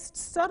 the next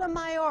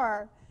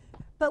Sotomayor.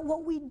 But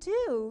what we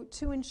do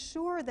to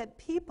ensure that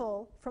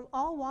people from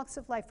all walks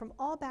of life, from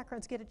all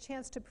backgrounds, get a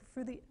chance to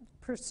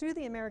pursue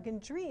the American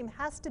dream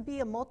has to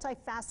be a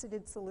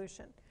multifaceted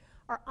solution.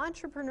 Our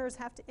entrepreneurs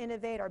have to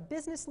innovate, our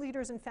business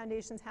leaders and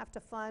foundations have to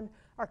fund,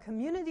 our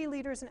community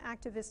leaders and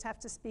activists have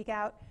to speak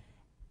out,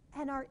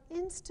 and our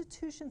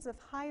institutions of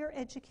higher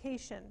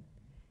education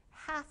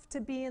have to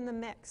be in the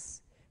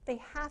mix. They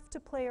have to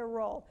play a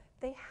role.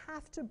 They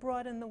have to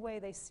broaden the way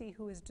they see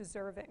who is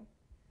deserving.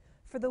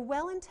 For the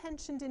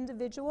well-intentioned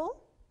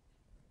individual,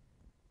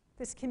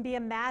 this can be a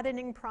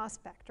maddening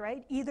prospect,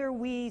 right? Either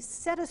we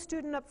set a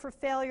student up for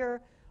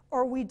failure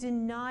or we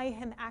deny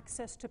him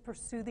access to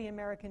pursue the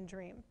American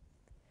dream.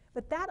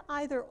 But that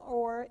either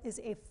or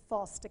is a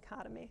false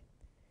dichotomy.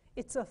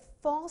 It's a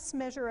false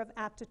measure of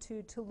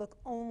aptitude to look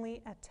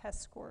only at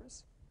test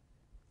scores.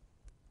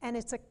 And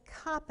it's a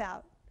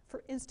cop-out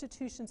for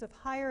institutions of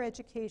higher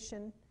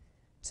education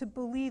to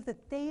believe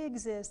that they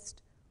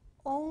exist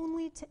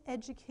only to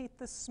educate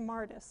the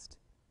smartest,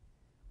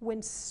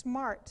 when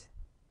smart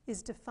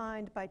is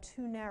defined by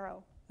too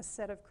narrow a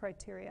set of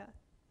criteria.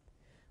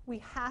 We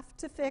have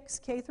to fix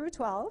K through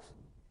 12,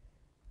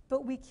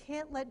 but we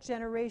can't let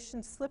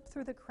generations slip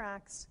through the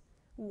cracks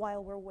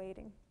while we're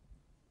waiting.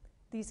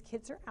 These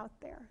kids are out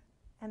there,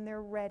 and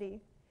they're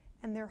ready,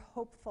 and they're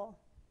hopeful,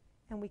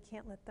 and we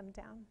can't let them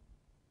down.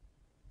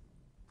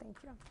 Thank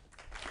you.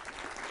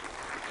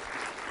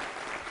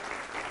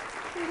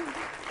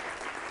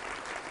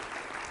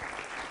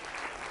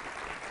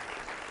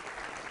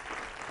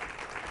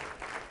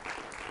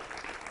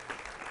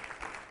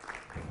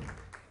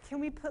 Can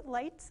we put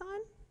lights on?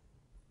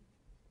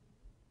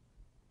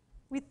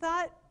 We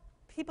thought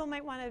people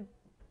might want to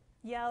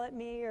yell at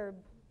me or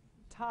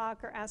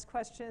talk or ask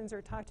questions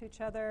or talk to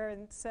each other.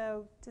 And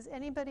so does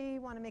anybody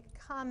want to make a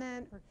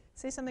comment or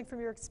say something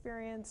from your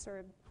experience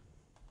or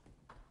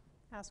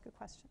ask a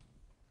question?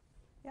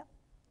 Yep.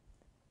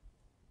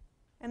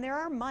 And there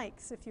are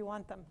mics if you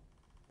want them.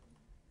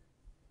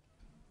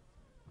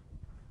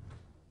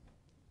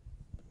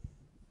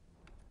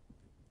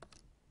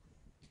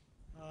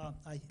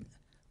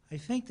 I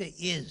think there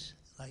is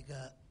like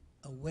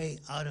a way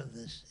out of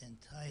this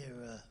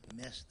entire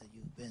mess that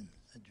you've been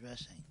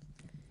addressing.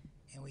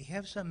 And we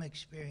have some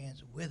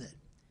experience with it.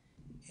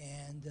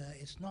 And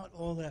it's not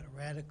all that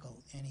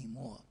radical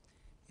anymore.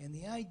 And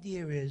the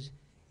idea is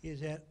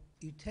that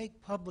you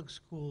take public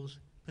schools,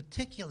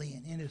 particularly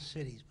in inner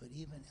cities, but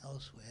even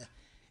elsewhere,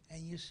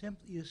 and you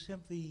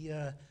simply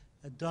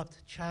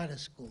adopt charter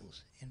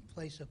schools in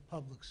place of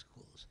public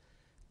schools.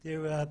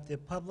 They're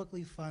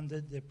publicly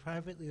funded, they're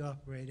privately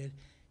operated,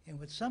 and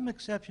with some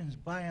exceptions,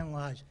 by and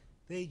large,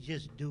 they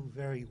just do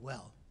very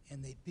well.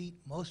 And they beat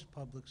most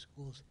public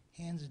schools,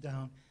 hands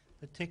down,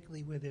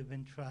 particularly where they've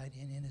been tried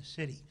in inner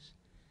cities.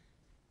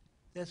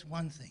 That's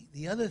one thing.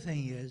 The other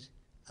thing is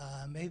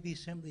maybe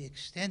simply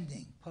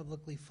extending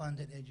publicly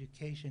funded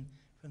education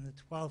from the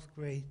 12th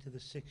grade to the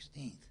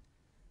 16th.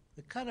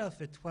 The cutoff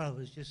at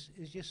 12 is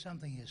just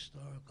something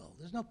historical.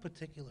 There's no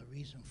particular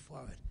reason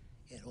for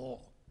it at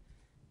all.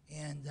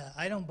 And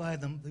I don't buy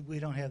them, we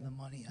don't have the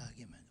money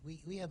argument.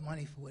 We have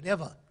money for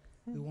whatever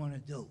we want to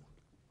do.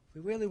 If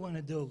we really want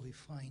to do it, we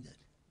find it,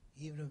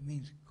 even if it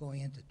means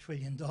going into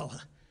trillion-dollar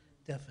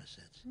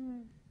deficits.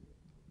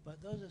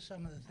 But those are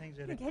some of the things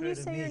that occur to me. Can you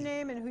say your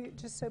name and who,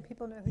 just so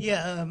people know who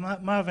Yeah,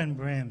 Marvin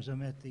Brams.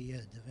 I'm at the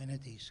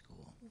Divinity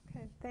School.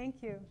 Okay,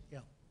 thank you.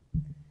 Yeah.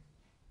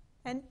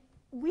 And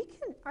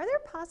are there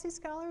Posse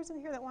scholars in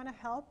here that want to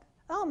help?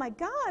 Oh my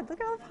God, look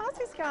at all the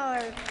Posse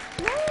scholars.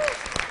 Yay!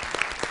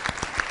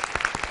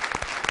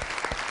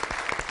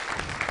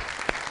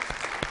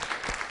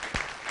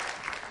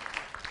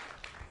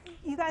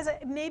 You guys,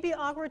 it may be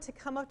awkward to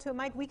come up to a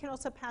mic. We can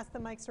also pass the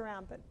mics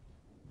around, but.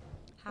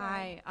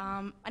 Hi,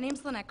 my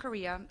name's Lynette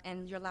Correa,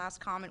 and your last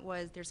comment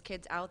was there's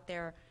kids out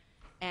there,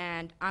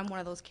 and I'm one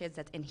of those kids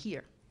that's in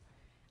here.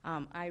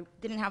 I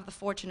didn't have the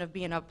fortune of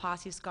being a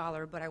Posse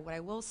scholar, but what I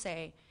will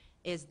say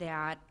is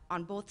that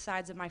on both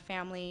sides of my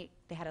family,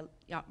 they had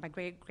my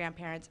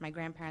great-grandparents, my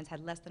grandparents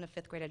had less than a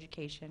 5th grade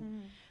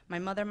education. My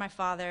mother and my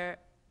father,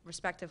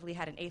 respectively,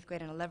 had an 8th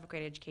grade and 11th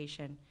grade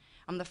education.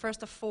 I'm the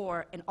first of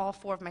 4, and all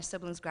 4 of my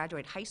siblings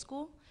graduated high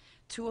school.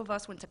 2 of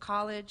us went to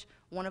college.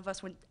 1 of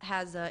us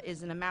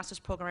is in a master's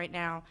program right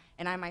now,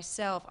 and I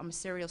myself, I'm a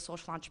serial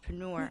social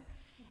entrepreneur,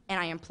 and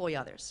I employ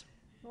others.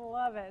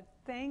 Love it.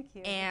 Thank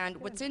you. And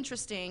what's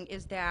interesting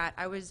is that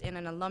I was in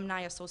an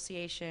alumni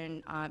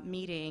association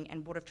meeting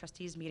and board of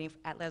trustees meeting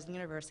at Leslie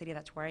University.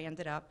 That's where I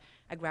ended up.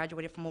 I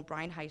graduated from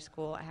O'Brien High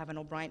School. I have an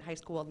O'Brien High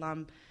School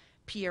alum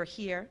peer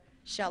here,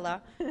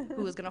 Shella,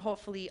 who is going to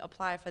hopefully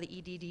apply for the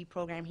EDD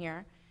program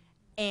here.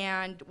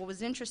 And what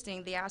was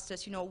interesting, they asked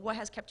us, what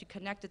has kept you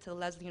connected to the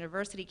Leslie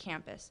University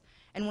campus?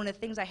 And one of the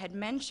things I had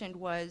mentioned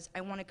was I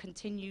want to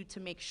continue to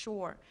make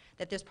sure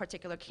that this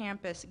particular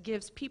campus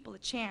gives people a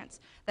chance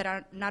that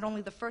are not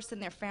only the first in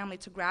their family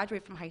to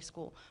graduate from high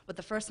school, but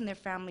the first in their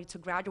family to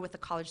graduate with a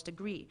college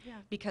degree. Yeah.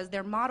 Because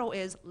their motto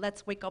is,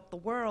 let's wake up the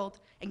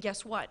world, and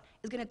guess what?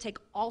 It's going to take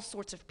all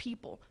sorts of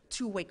people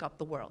to wake up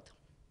the world.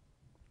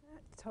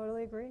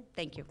 Totally agree.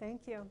 Thank you.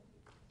 Thank you.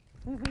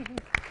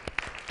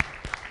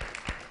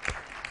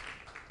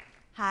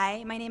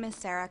 Hi, my name is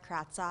Sarah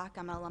Kratzak.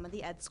 I'm an alum of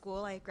the Ed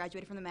School. I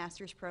graduated from the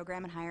master's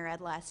program in higher ed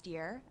last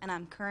year, and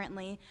I'm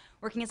currently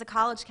working as a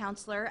college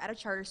counselor at a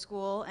charter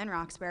school in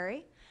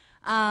Roxbury.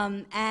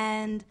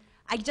 And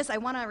I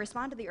want to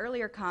respond to the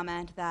earlier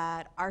comment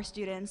that our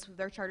students,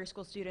 they're charter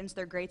school students,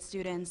 they're great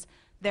students,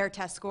 their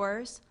test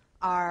scores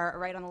are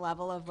right on the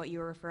level of what you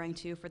were referring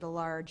to for the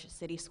large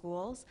city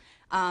schools.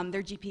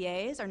 Their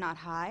GPAs are not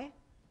high.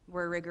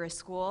 We're a rigorous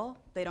school.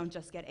 They don't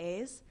just get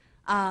A's.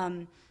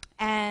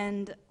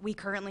 And we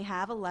currently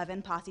have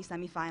 11 Posse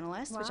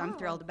semifinalists, which I'm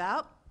thrilled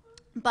about.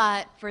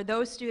 But for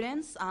those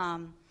students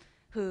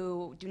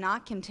who do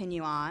not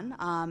continue on,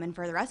 and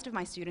for the rest of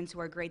my students who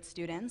are great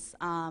students,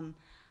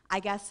 I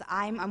guess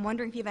I'm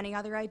wondering if you have any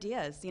other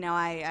ideas.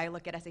 I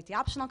look at SAT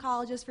optional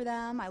colleges for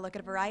them. I look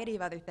at a variety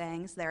of other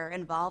things. They're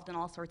involved in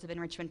all sorts of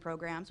enrichment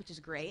programs, which is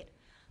great.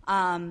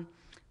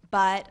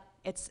 But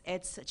it's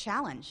a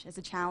challenge. It's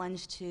a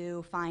challenge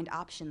to find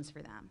options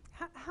for them.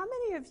 How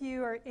many of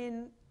you are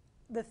in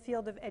the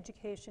field of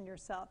education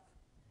yourself?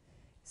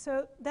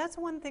 So that's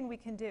one thing we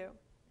can do.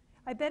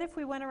 I bet if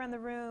we went around the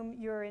room,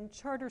 you're in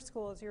charter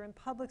schools, you're in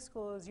public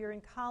schools, you're in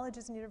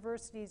colleges and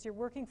universities, you're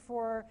working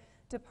for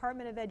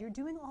Department of Ed, you're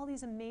doing all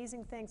these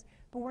amazing things,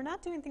 but we're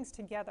not doing things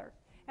together.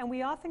 And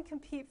we often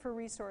compete for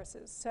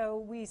resources,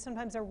 so we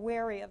sometimes are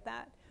wary of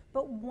that.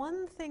 But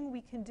one thing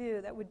we can do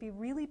that would be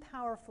really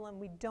powerful, and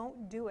we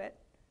don't do it,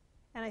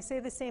 and I say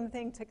the same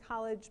thing to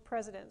college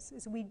presidents,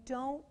 is we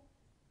don't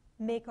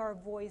make our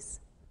voice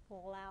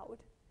loud.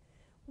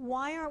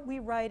 Why aren't we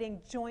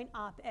writing joint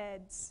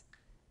op-eds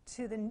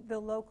to the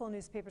local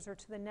newspapers or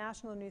to the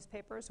national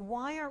newspapers?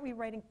 Why aren't we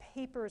writing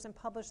papers and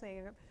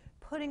publishing them,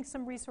 putting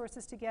some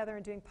resources together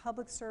and doing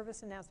public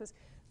service announcements?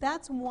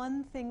 That's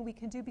one thing we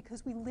can do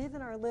because we live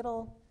in our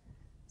little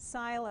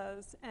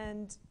silos,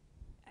 and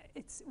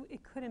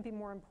it couldn't be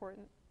more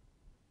important.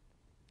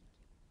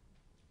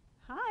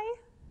 Hi.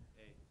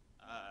 Hey,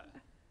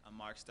 I'm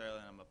Mark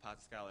Sterling. I'm a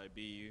Posse scholar at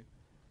BU.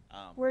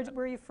 Where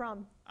are you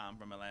from? I'm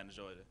from Atlanta,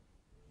 Georgia.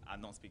 I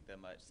don't speak that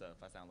much, so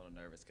if I sound a little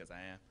nervous, because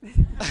I am.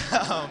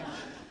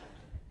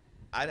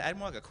 I had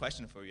more like a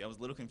question for you. I was a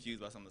little confused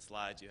by some of the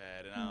slides you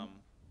had, and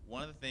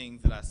one of the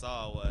things that I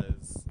saw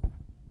was,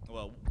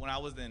 well, when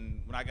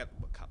I got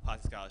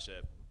Posse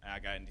scholarship, and I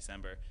got it in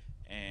December,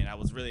 and I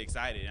was really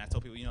excited, and I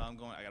told people, you know, I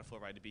got a full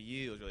ride to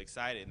BU. I was really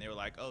excited, and they were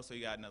like, oh, so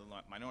you got another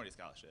minority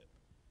scholarship.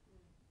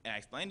 And I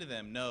explained to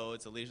them, no,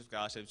 it's a leadership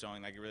scholarship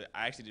showing like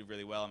I actually did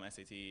really well on my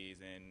SATs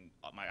and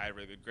I had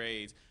really good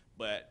grades,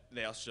 but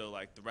they also show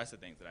like the rest of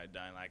the things that I'd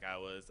done. Like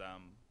I've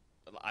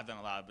done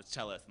a lot of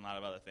cellist and a lot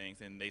of other things,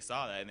 and they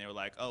saw that and they were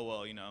like, oh,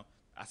 well, you know,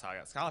 that's how I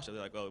got a scholarship.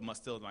 They're like, oh, it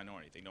must still be a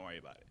minority thing, don't worry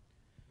about it.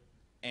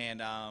 And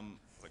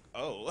like,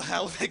 oh,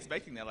 I was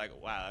expecting that, like,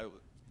 wow,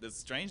 that's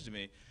strange to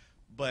me.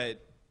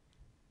 But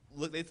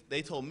look,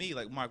 they told me,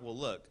 like, Mark, well,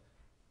 look,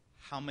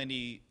 how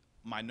many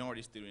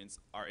minority students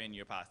are in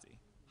your posse?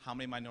 How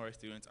many minority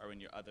students are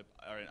in other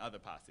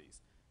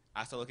posses?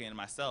 I started looking at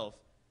myself.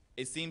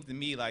 It seems to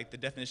me like the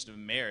definition of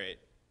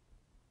merit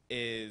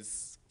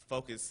is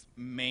focused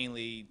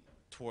mainly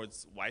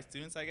towards white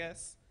students, I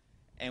guess.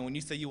 And when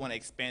you say you want to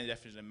expand the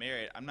definition of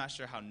merit, I'm not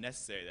sure how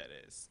necessary that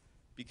is,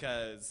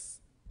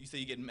 because you say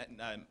you get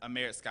a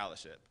merit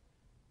scholarship.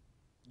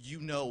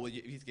 You know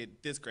you have to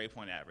get this grade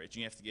point average.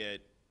 You have to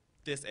get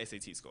this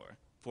SAT score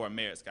for a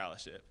merit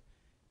scholarship.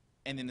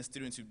 And then the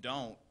students who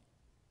don't,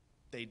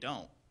 they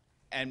don't.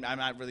 And I'm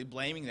not really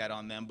blaming that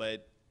on them,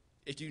 but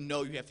if you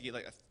know you have to get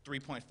like a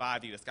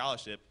 3.5 to get a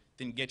scholarship,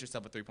 then get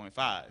yourself a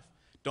 3.5.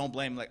 Don't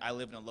blame, like, I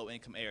live in a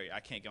low-income area. I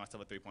can't get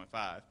myself a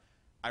 3.5.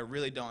 I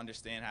really don't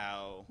understand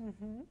how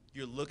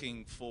you're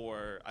looking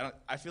for,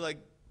 I feel like,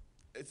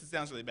 it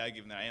sounds really bad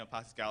given that I am a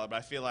Posse scholar, but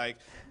I feel like,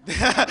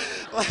 I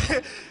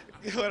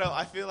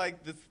feel like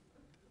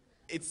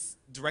it's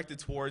directed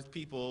towards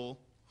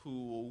people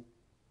who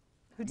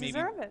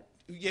deserve it.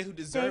 Yeah, who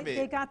deserve it.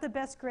 They got the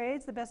best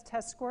grades, the best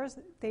test scores.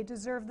 They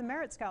deserve the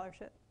merit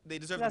scholarship. They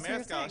deserve the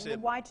merit scholarship. Well,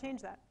 why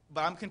change that?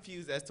 But I'm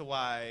confused as to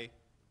why.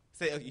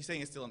 You're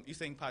saying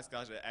Posse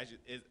scholarship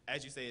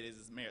as you say it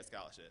is merit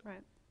scholarship.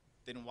 Right.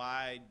 Then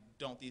why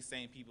don't these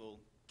same people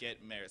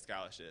get merit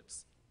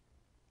scholarships?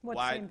 What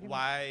why same people?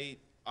 Why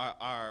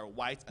are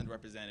whites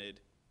underrepresented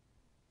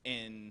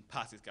in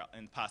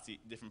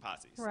different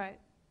posses? Right.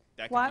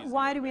 That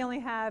Why do we only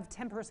have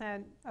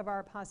 10% of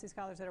our Posse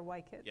scholars that are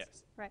white kids?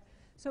 Yes. Right.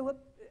 So,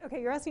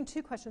 okay, you're asking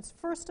two questions.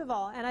 First of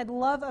all, and I'd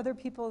love other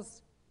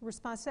people's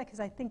response to that, because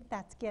I think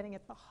that's getting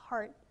at the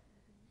heart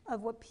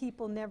of what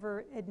people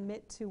never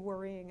admit to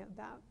worrying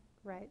about,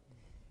 right?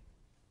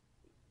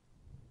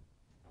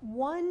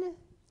 One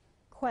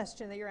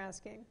question that you're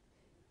asking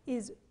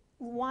is,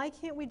 why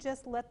can't we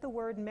just let the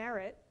word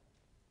merit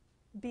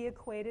be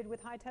equated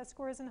with high test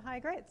scores and high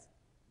grades?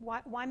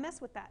 Why mess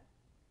with that?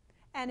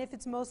 And if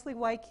it's mostly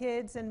white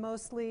kids and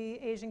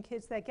mostly Asian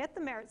kids that get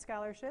the merit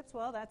scholarships,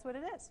 well, that's what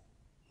it is.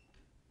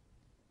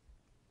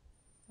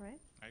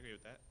 Right? I agree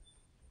with that.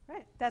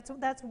 Right. That's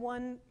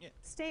one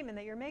statement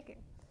that you're making.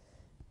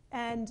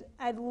 And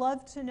I'd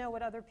love to know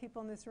what other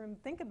people in this room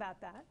think about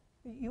that.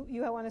 You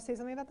want to say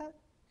something about that?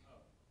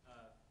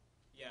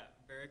 Yeah,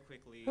 very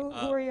quickly. Who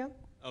are you?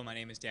 Oh, my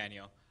name is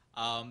Daniel.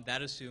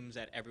 That assumes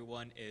that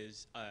everyone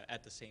is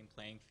at the same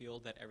playing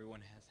field, that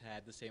everyone has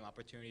had the same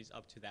opportunities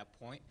up to that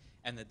point,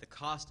 and that the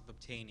cost of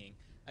obtaining,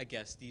 I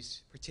guess,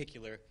 these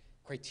particular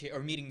criteria,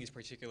 or meeting these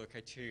particular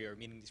criteria, or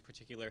meeting these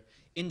particular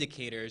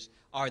indicators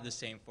are the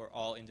same for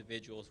all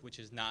individuals, which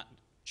is not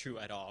true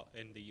at all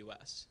in the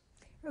U.S.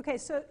 Okay,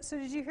 so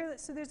did you hear that?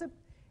 So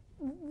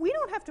we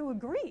don't have to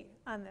agree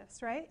on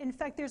this, right? In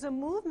fact, there's a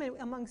movement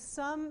among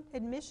some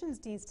admissions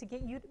deans to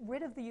get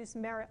rid of the use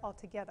merit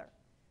altogether,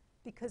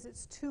 because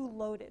it's too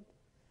loaded.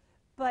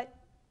 But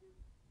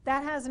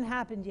that hasn't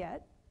happened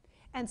yet.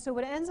 And so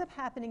what ends up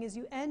happening is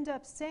you end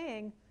up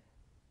saying,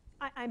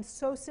 I'm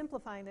so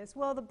simplifying this,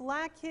 well, the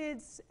black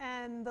kids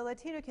and the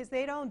Latino kids,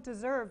 they don't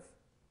deserve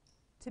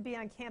to be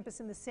on campus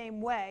in the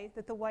same way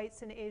that the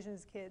whites and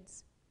Asians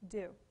kids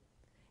do.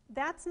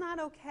 That's not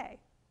okay,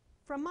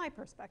 from my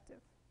perspective,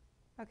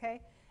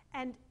 okay?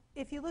 And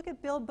if you look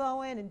at Bill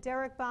Bowen and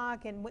Derek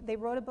Bach, and they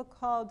wrote a book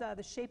called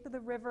The Shape of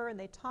the River, and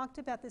they talked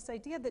about this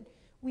idea that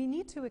we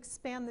need to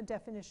expand the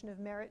definition of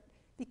merit,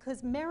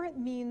 because merit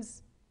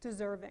means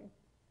deserving.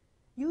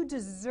 You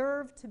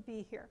deserve to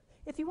be here.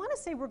 if you want to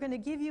say we're going to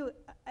give you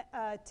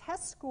a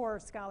test score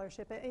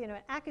scholarship, an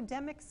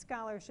academic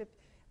scholarship,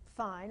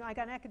 fine, I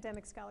got an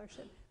academic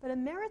scholarship. But a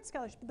merit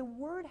scholarship, the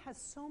word has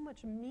so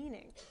much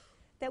meaning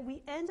that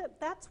we end up,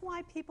 that's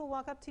why people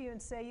walk up to you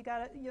and say, you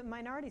got a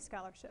minority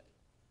scholarship.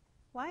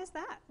 Why is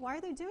that? Why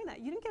are they doing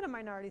that? You didn't get a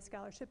minority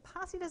scholarship.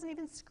 Posse doesn't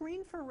even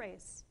screen for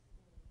race.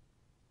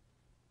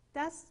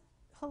 That's,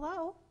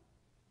 hello?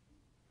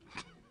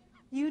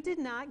 You did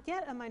not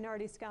get a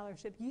minority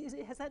scholarship.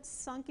 Has that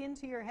sunk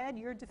into your head?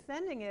 You're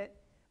defending it,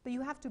 but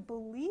you have to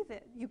believe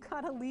it. You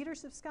got a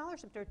leadership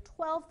scholarship. There are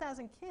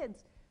 12,000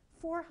 kids.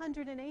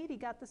 480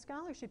 got the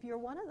scholarship. You're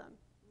one of them.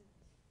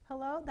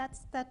 Hello?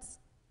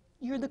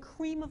 You're the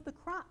cream of the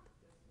crop.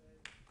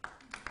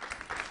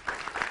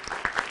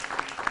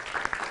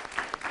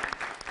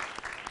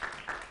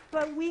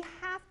 But we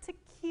have to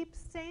keep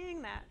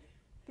saying that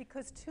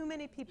because too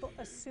many people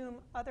assume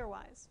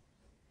otherwise.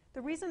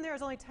 The reason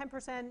there's only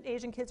 10%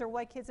 Asian kids or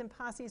white kids in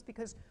Posse is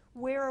because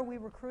where are we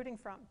recruiting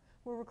from?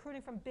 We're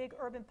recruiting from big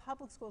urban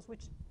public schools,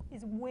 which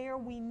is where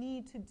we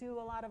need to do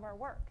a lot of our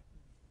work.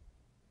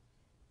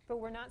 But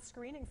we're not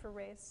screening for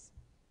race.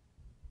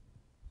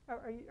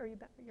 Are you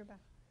back? You're back.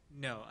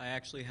 No, I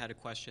actually had a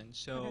question.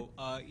 So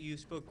you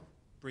spoke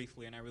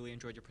briefly, and I really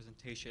enjoyed your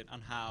presentation,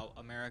 on how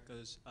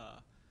America's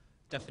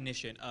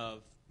definition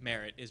of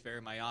merit is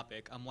very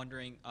myopic. I'm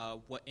wondering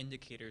what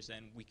indicators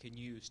then we can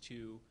use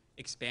to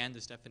expand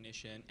this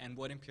definition, and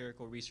what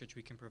empirical research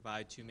we can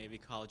provide to maybe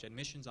college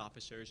admissions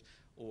officers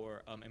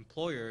or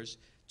employers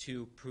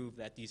to prove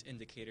that these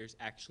indicators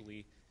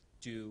actually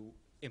do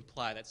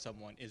imply that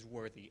someone is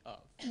worthy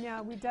of.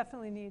 Yeah, we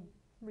definitely need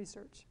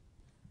research.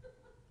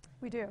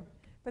 We do.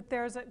 But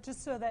there's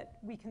just so that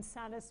we can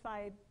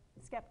satisfy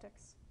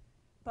skeptics.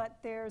 But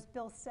there's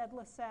Bill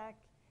Sedlicek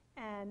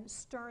and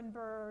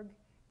Sternberg.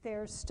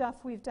 There's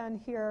stuff we've done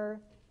here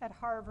at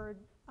Harvard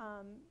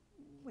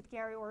with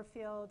Gary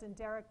Orfield and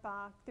Derek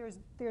Bach.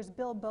 There's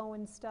Bill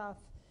Bowen stuff.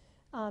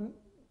 And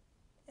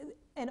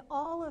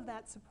all of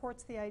that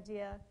supports the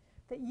idea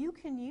that you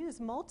can use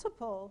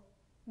multiple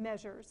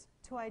measures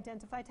to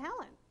identify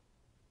talent.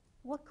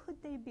 What could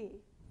they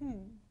be?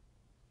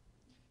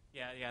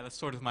 Yeah, that's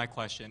sort of my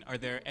question. Are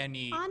there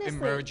any Honestly,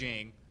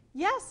 emerging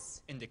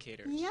yes.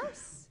 indicators?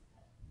 Yes.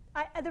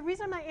 The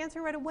reason I'm not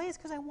answering right away is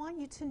because I want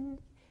you to,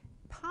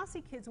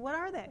 Posse kids, what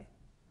are they?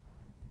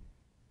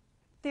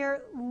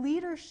 They're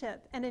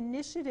leadership and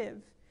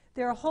initiative.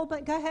 They're a whole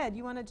bunch, go ahead,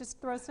 you want to just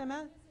throw some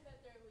out?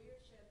 That their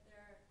leadership,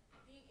 they're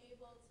being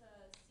able to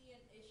see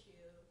an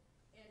issue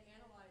and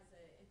analyze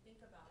it and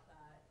think about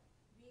that,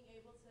 being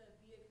able to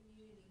be a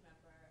community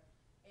member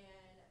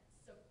and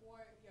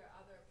support your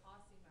other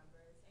Posse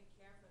members and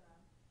care for them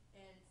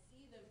and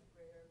see the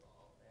greater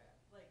goal. They're,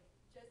 like,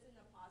 just in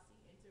the Posse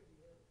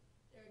interview,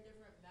 there are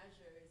different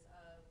measures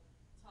of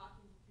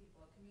talking to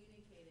people,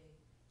 communicating,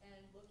 and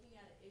looking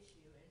at an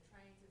issue and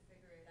trying to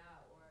figure it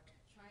out or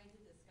trying to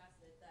discuss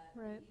it that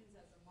Right. they use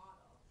as a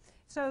model.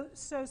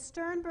 So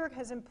Sternberg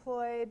has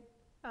employed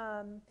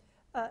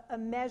a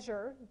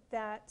measure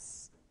that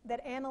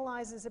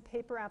analyzes a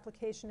paper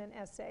application and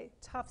essay.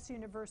 Tufts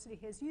University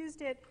has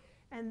used it,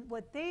 and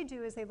what they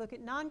do is they look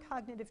at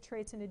non-cognitive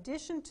traits in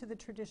addition to the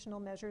traditional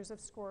measures of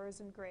scores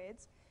and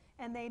grades,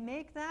 and they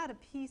make that a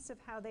piece of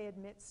how they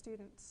admit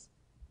students,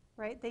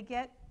 right? They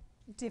get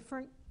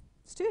different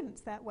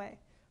students that way.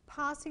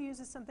 Posse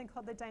uses something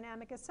called the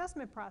dynamic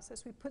assessment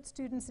process. We put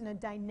students in a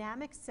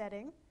dynamic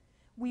setting.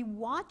 We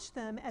watch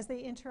them as they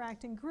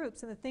interact in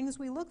groups, and the things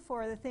we look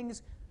for are the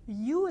things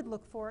you would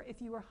look for if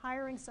you were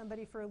hiring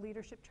somebody for a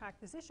leadership track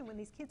position when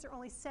these kids are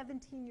only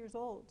 17 years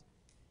old.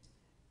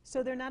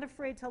 So they're not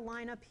afraid to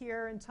line up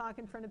here and talk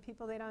in front of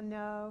people they don't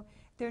know.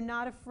 They're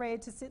not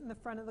afraid to sit in the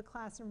front of the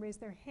class and raise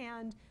their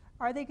hand.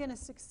 Are they going to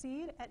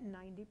succeed? At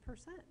 90%.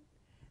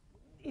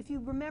 If you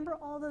remember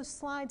all those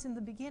slides in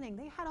the beginning,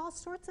 they had all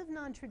sorts of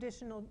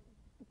non-traditional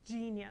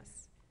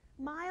genius.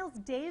 Miles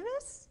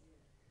Davis?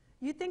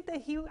 You think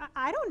that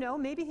I don't know,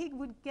 maybe he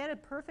would get a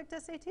perfect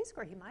SAT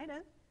score. He might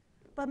have,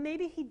 but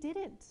maybe he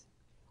didn't.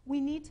 We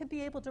need to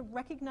be able to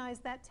recognize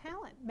that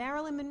talent.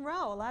 Marilyn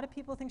Monroe, a lot of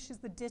people think she's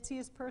the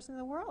ditziest person in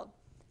the world,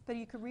 but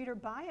you could read her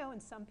bio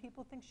and some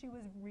people think she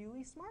was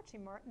really smart. She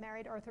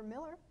married Arthur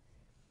Miller.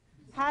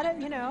 Had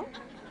it,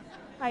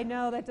 I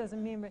know that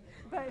doesn't mean, but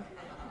She had an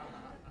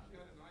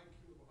IQ of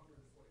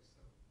 147.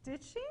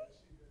 did she?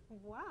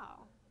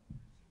 Wow.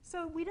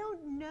 So we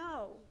don't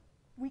know.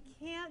 We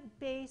can't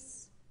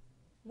base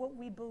what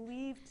we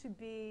believe to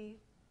be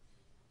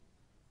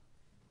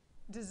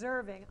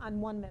deserving on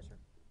one measure.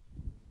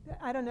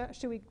 I don't know.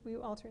 Should we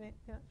alternate?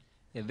 Yeah.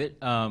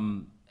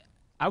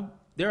 Yeah,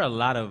 there are a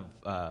lot of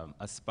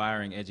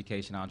aspiring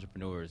education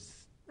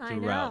entrepreneurs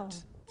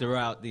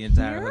throughout the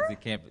entire Huxley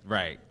campus.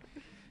 Right.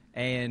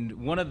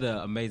 And one of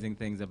the amazing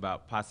things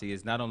about Posse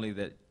is not only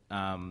that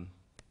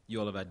you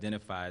all have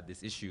identified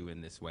this issue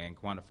in this way and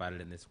quantified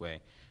it in this way,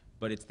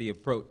 but it's the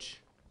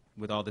approach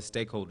with all the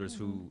stakeholders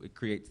who it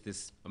creates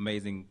this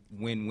amazing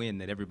win-win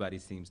that everybody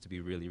seems to be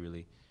really,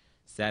 really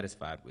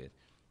satisfied with.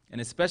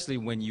 And especially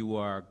when you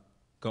are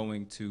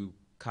going to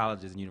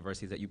colleges and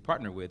universities that you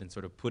partner with and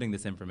sort of putting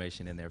this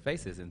information in their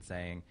faces and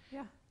saying,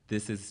 Yeah.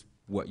 this is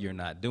what you're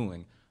not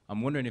doing.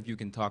 I'm wondering if you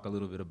can talk a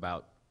little bit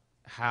about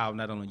how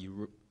not only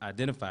you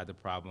identify the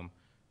problem,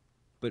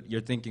 but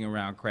you're thinking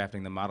around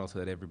crafting the model so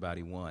that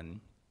everybody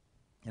won,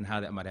 and how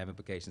that might have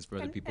implications for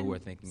other people who are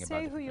thinking about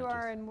say who different you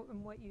ventures. are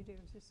and what you do,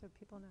 just so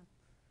people know.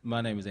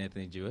 My name is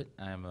Anthony Jewett.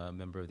 I'm a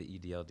member of the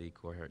EDLD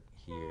cohort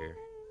here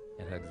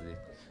at Huxley.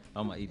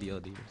 All my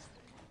EDLDers.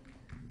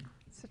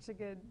 Such a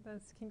good,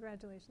 that's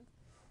congratulations.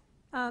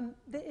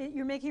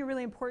 You're making a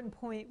really important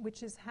point,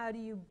 which is how do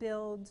you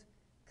build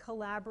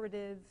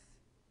collaborative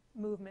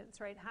movements,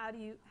 right? How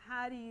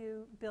do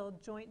you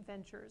build joint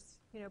ventures,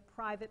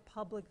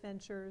 private-public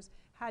ventures?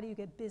 How do you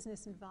get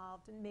business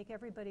involved and make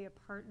everybody a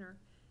partner?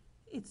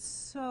 It's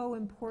so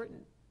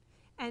important.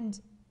 And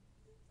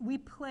we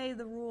play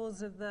the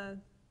rules of the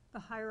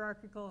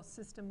hierarchical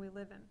system we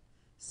live in.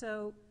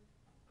 So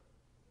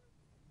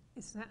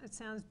it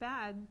sounds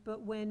bad,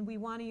 but when we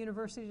want a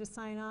university to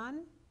sign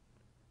on,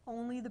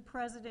 only the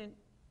president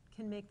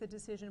can make the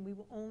decision. We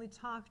will only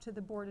talk to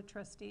the board of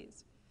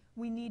trustees.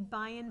 We need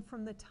buy-in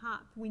from the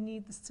top. We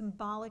need the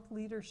symbolic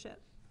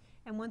leadership.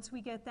 And once we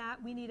get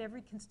that, we need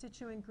every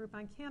constituent group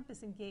on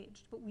campus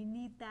engaged, but we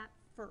need that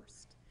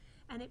first.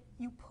 And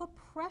you put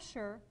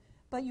pressure,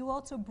 but you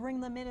also bring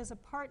them in as a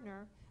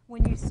partner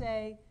when you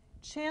say,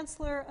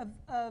 Chancellor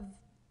of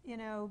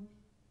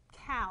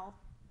Cal,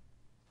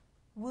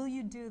 will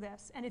you do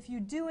this? And if you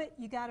do it,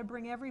 you got to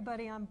bring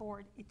everybody on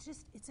board.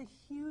 It's a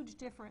huge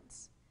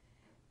difference.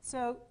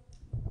 So,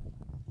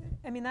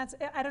 I mean, I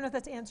don't know if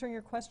that's answering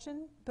your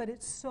question, but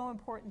it's so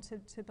important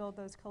to build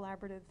those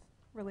collaborative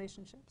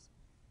relationships.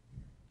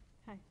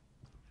 Hi.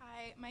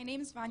 Hi, my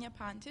name is Vanya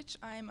Pantic.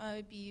 I'm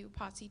a BU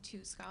Posse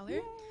 2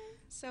 scholar.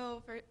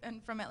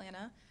 And from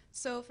Atlanta.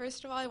 So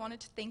first of all, I wanted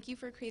to thank you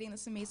for creating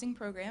this amazing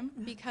program,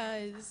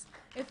 because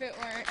if it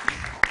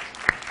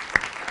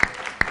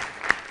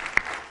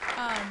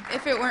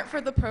weren't for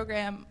the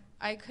program,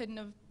 I couldn't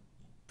have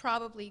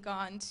probably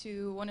gone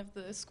to one of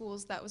the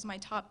schools that was my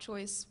top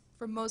choice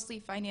for mostly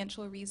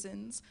financial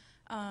reasons.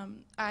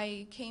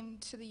 I came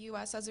to the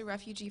US as a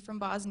refugee from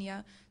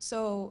Bosnia,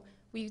 so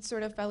we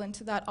sort of fell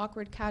into that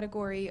awkward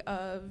category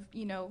of,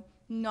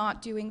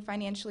 not doing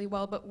financially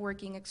well but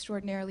working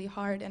extraordinarily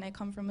hard, and I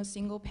come from a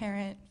single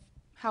parent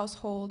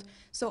household,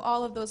 so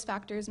all of those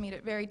factors made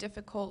it very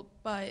difficult,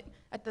 but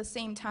at the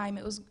same time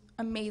it was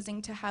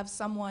amazing to have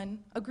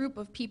a group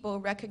of people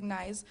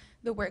recognize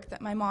the work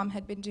that my mom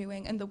had been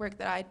doing and the work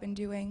that I had been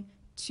doing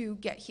to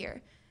get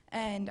here.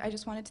 And I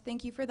just wanted to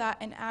thank you for that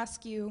and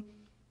ask you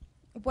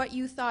what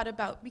you thought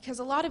about, because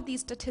a lot of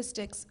these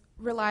statistics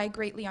rely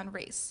greatly on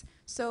race.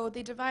 So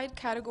they divide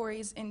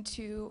categories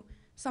into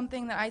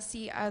something that I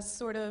see as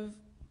sort of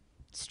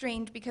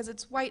strange, because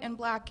it's white and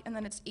black, and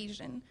then it's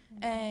Asian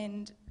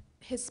and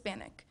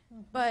Hispanic.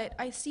 But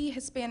I see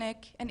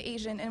Hispanic and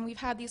Asian, and we've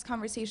had these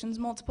conversations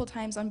multiple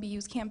times on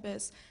BU's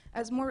campus,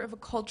 as more of a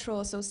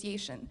cultural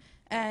association.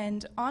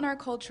 And at our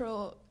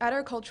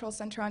cultural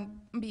center on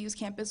BU's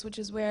campus, which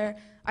is where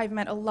I've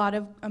met a lot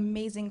of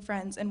amazing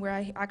friends and where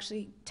I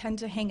actually tend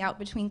to hang out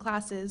between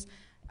classes,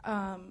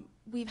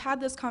 we've had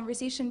this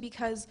conversation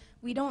because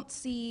we don't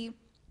see,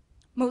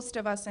 most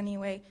of us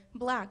anyway,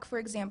 black, for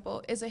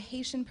example. Is a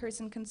Haitian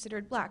person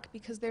considered black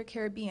because they're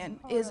Caribbean?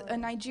 Totally. Is a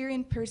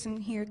Nigerian person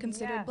here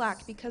considered Yes.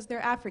 black because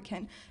they're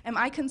African? Am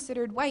I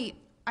considered white?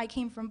 I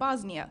came from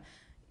Bosnia.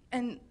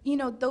 And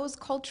those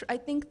I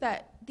think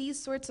that these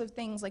sorts of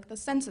things, like the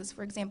census,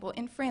 for example,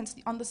 in France,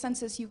 on the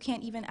census you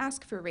can't even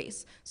ask for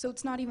race. So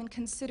it's not even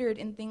considered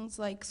in things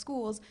like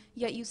schools,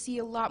 yet you see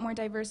a lot more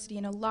diversity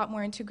and a lot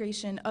more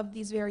integration of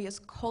these various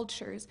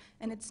cultures,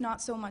 and it's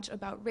not so much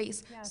about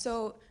race. Yes.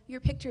 So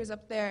your pictures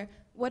up there,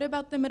 what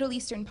about the Middle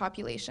Eastern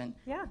population?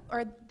 Yeah.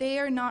 They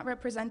are not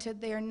represented,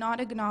 they are not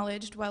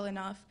acknowledged well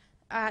enough.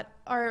 At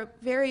our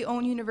very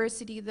own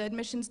university, the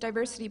Admissions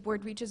Diversity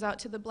Board reaches out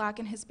to the Black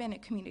and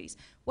Hispanic communities.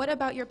 What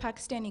about your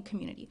Pakistani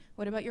community?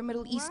 What about your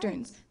Middle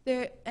Easterns?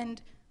 And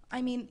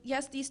I mean,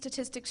 yes, these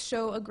statistics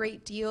show a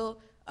great deal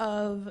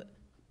of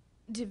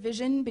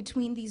division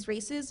between these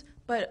races,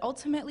 but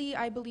ultimately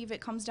I believe it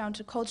comes down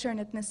to culture and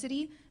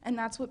ethnicity, and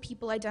that's what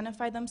people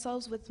identify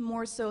themselves with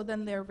more so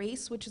than their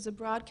race, which is a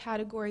broad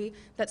category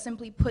that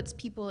simply puts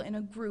people in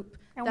a group.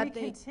 And we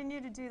continue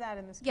to do that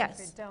in this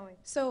country, don't we?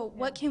 So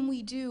what can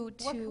we do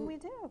to... What can we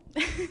do?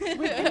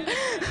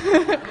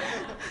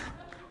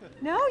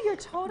 No, you're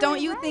totally Don't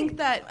you right. think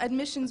that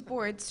admissions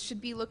boards should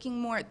be looking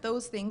more at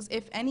those things,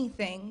 if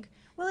anything?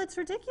 Well, it's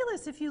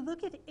ridiculous. If you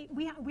look at,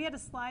 we had a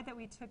slide that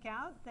we took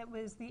out that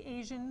was the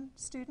Asian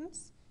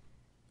students.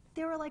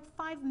 There were like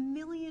 5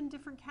 million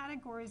different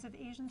categories of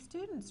Asian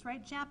students,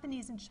 right?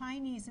 Japanese and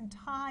Chinese and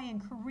Thai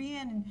and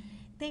Korean, and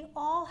they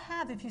all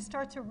have, if you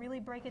start to really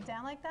break it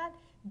down like that,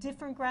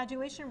 different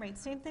graduation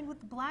rates. Same thing with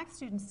the black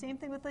students, same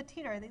thing with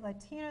Latino. Are they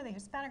Latino, are they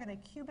Hispanic, are they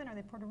Cuban, are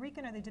they Puerto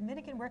Rican, are they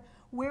Dominican?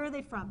 Where are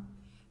they from?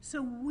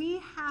 So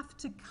we have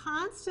to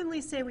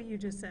constantly say what you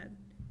just said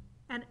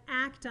and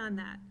act on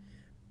that.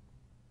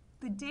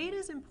 The data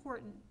is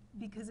important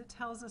because it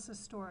tells us a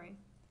story.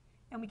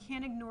 And we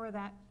can't ignore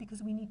that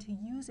because we need to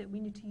use it. We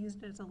need to use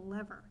it as a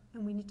lever.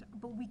 And we need to,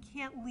 but we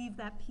can't leave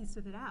that piece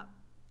of it out.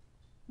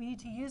 We need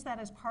to use that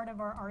as part of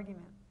our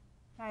argument.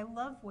 I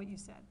love what you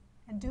said.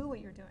 And do what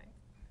you're doing.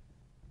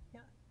 Yeah.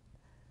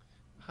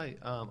 Hi,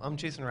 I'm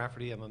Jason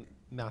Rafferty. I'm a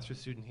master's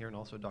student here and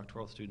also a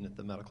doctoral student at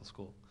the medical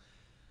school.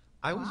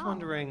 I was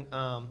wondering,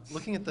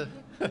 looking at the...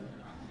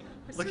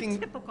 So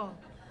typical.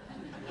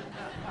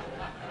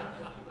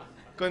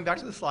 Going back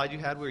to the slide you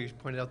had where you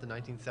pointed out the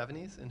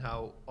 1970s and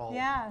how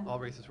all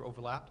races were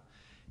overlapped.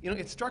 You know,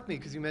 it struck me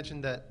because you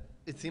mentioned that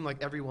it seemed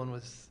like everyone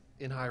was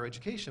in higher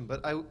education,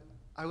 but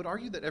I would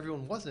argue that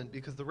everyone wasn't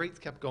because the rates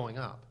kept going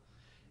up.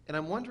 And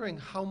I'm wondering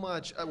how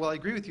much, well, I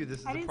agree with you, this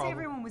is a problem. I didn't say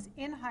everyone was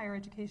in higher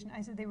education.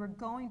 I said they were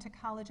going to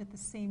college at the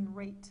same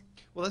rate.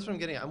 Well, that's what I'm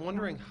getting at. I'm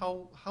wondering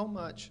how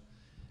much,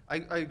 I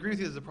agree with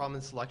you there's a problem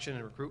in selection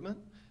and recruitment,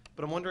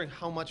 but I'm wondering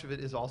how much of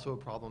it is also a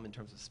problem in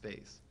terms of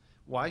space.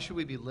 Why should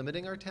we be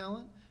limiting our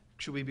talent?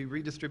 Should we be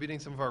redistributing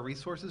some of our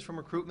resources from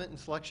recruitment and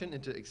selection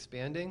into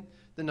expanding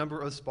the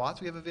number of spots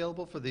we have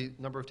available for the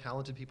number of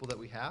talented people that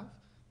we have?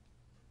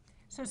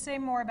 So say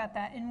more about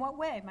that. In what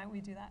way might we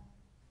do that?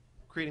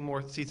 Creating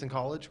more seats in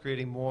college,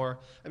 creating more,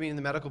 I mean, in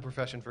the medical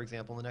profession, for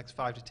example, in the next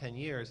 5 to 10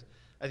 years,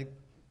 I think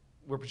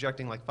we're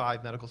projecting like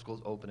 5 medical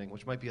schools opening,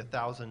 which might be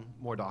 1,000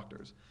 more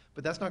doctors.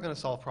 But that's not going to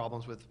solve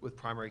problems with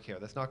primary care.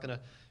 That's not going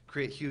to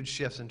create huge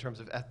shifts in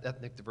terms of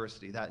ethnic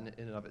diversity, that in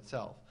and of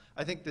itself.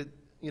 I think that,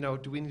 you know,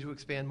 do we need to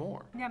expand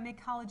more? Yeah,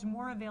 make college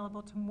more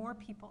available to more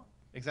people.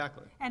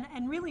 Exactly.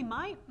 And really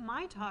my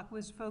talk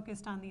was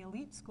focused on the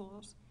elite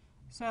schools.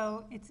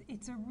 So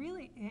it's a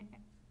really,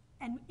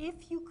 and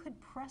if you could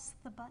press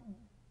the button,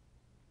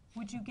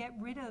 would you get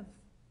rid of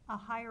a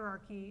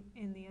hierarchy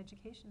in the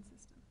education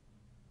system?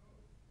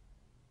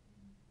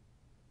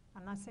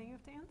 I'm not saying you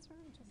have to answer,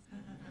 I'm just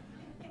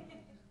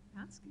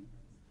asking.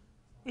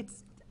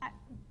 It's,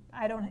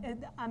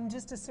 I'm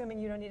just assuming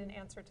you don't need an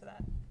answer to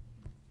that.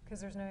 Because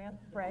there's no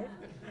answer, right?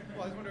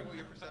 Well, I was wondering what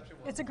your perception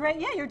was. It's a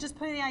great, yeah, you're just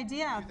putting the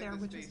idea out there. Do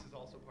you think space is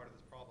also part of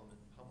this problem, and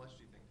how much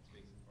do you think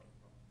space is part of the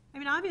problem? I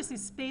mean, obviously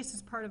space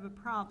is part of a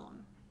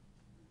problem,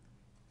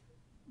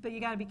 but you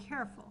got to be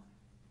careful.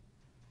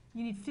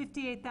 You need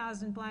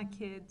 58,000 black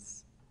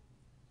kids,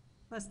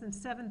 less than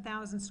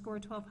 7,000 score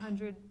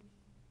 1,200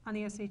 on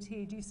the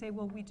SAT. Do you say,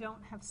 well, we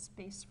don't have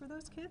space for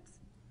those kids?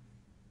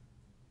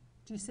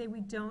 Do you say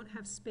we don't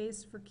have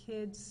space for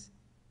kids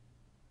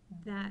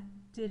that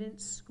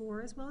didn't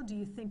score as well? Do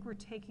you think we're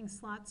taking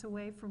slots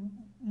away from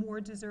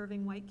more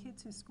deserving white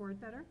kids who scored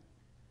better?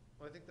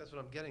 Well, I think that's what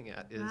I'm getting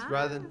at, is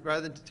rather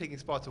than taking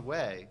spots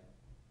away,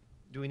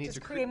 do we need just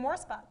to create more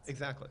spots?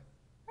 Exactly.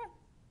 Right.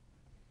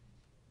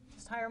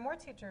 Just hire more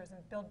teachers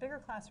and build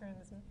bigger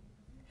classrooms. And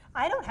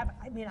I don't have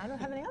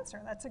an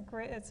answer. That's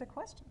it's a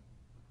question.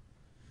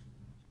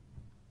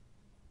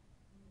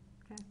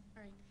 Okay.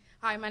 All right.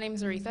 Hi, my name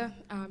is Aretha.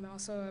 I'm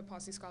also a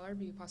Posse scholar,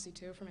 BU Posse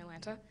 2 from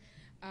Atlanta.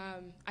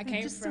 I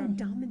came just from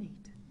so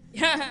dominate.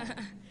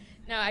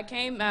 No, I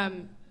came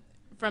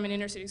from an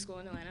inner city school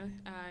in Atlanta,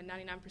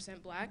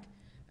 99% black.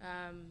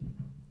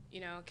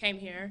 Came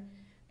here,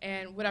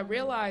 and what I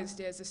realized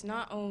is it's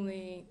not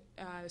only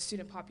the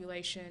student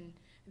population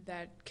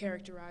that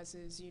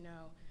characterizes,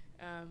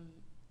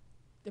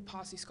 the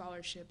Posse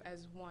scholarship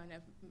as one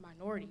of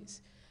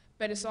minorities,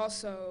 but it's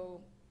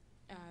also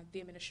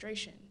the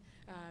administration,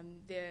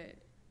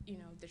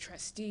 the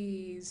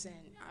trustees,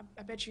 and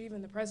I bet you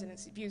even the president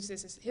views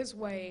this as his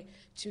way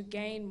to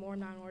gain more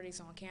minorities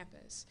on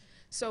campus.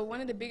 So one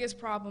of the biggest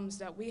problems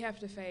that we have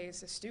to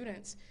face as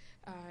students,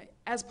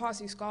 as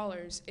Posse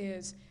scholars,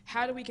 is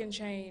how do we can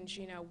change,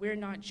 we're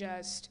not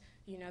just,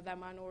 that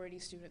minority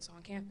students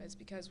on campus,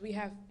 because we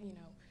have,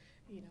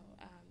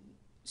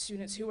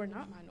 students who are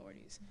not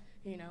minorities,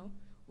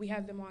 we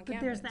have them on campus.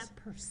 But there's that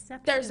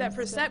perception. There's that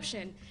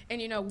perception,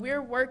 and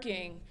we're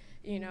working,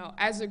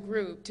 as a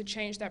group to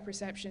change that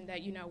perception that,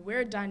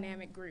 we're a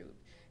dynamic group,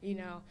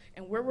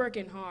 and we're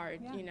working hard,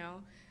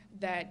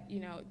 that,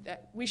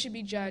 that we should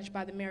be judged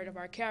by the merit of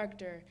our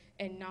character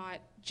and not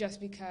just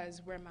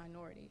because we're a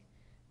minority,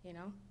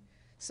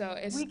 So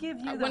it's, we give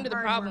you one of the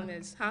problem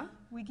is,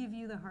 We give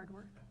you the hard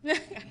work.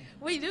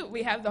 We do.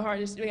 We have the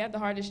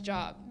hardest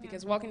job,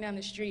 because walking down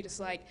the street, it's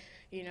like,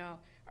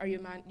 are you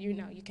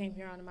you came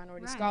here on a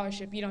minority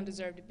scholarship, you don't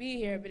deserve to be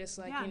here, but it's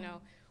like,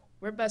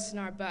 we're busting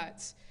our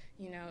butts,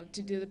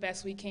 to do the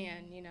best we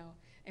can,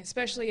 and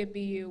especially at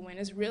BU when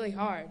it's really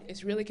hard,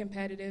 it's really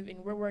competitive, and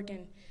we're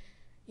working,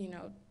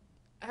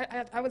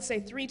 I would say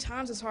 3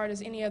 times as hard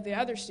as any of the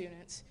other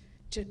students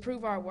to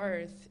prove our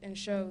worth and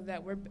show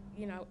that we're,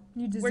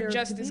 we're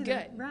just as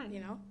good, right?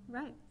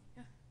 Right.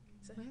 Yeah.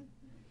 So.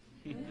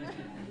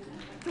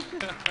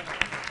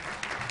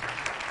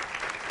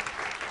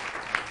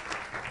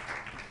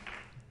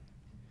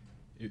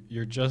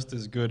 You're just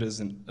as good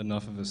isn't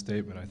enough of a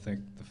statement. I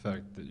think the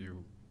fact that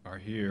you are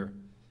here,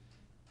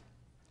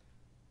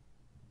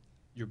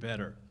 you're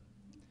better.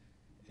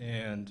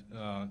 And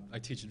I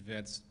teach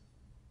advanced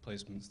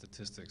placement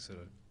statistics at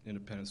an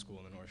independent school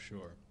in the North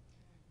Shore.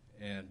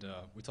 And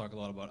we talk a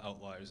lot about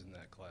outliers in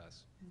that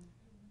class.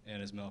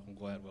 And as Malcolm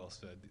Gladwell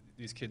said,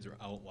 these kids are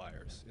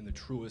outliers in the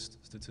truest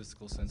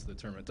statistical sense of the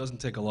term. It doesn't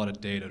take a lot of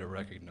data to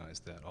recognize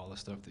that. All the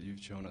stuff that you've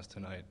shown us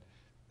tonight,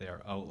 they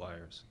are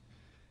outliers.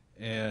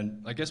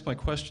 And I guess my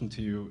question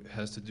to you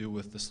has to do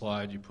with the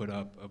slide you put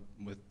up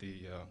with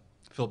the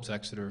Phillips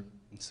Exeter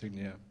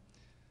insignia,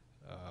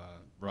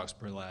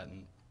 Roxbury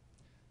Latin,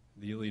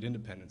 the elite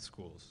independent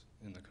schools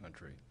in the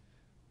country.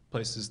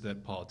 Places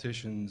that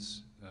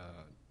politicians,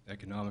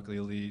 economically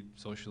elite,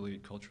 socially,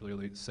 culturally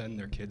elite, send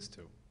their kids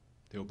to.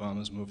 The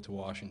Obamas moved to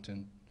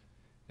Washington,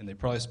 and they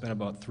probably spent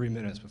about 3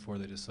 minutes before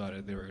they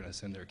decided they were going to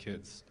send their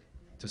kids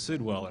to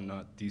Sidwell and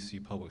not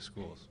DC public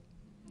schools.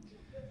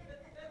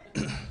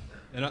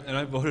 And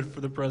I voted for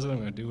the president.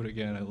 I'm going to do it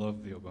again. I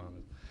love the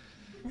Obamas.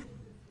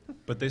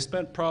 But they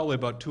spent probably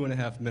about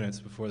 2.5 minutes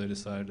before they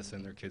decided to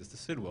send their kids to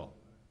Sidwell,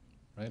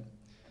 right?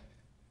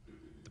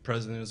 The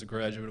president is a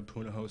graduate of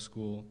Punahou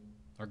School.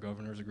 Our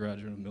governor is a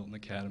graduate of Milton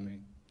Academy.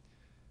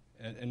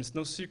 And it's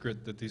no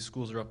secret that these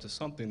schools are up to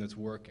something that's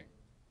working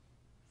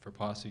for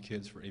Posse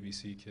kids, for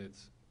ABC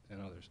kids, and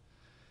others.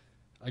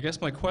 I guess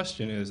my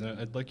question is, and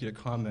I'd like you to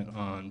comment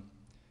on,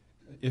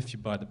 if you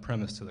buy the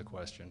premise to the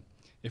question,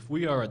 if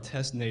we are a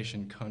test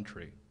nation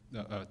country,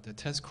 a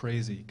test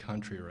crazy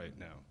country right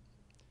now,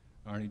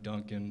 Arnie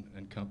Duncan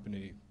and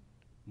company,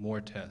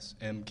 more tests,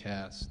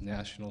 MCAS,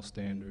 national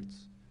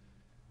standards,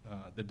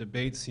 the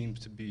debate seems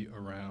to be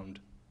around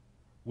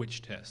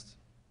which test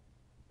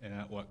and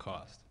at what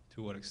cost,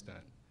 to what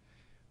extent,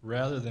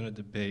 rather than a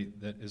debate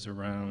that is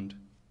around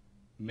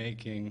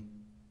making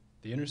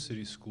the inner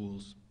city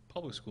schools,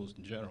 public schools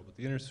in general, but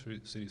the inner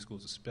city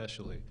schools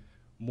especially,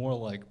 more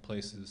like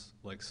places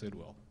like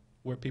Sidwell,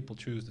 where people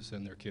choose to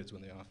send their kids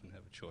when they often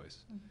have a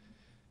choice.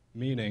 Mm-hmm.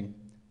 Meaning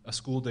a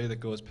school day that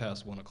goes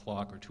past 1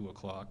 o'clock or 2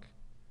 o'clock,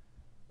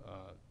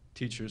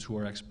 teachers who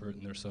are expert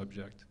in their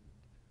subject,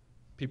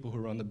 people who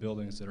run the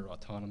buildings that are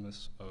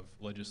autonomous of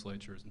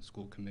legislatures and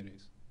school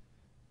committees,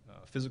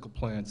 physical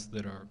plants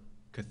that are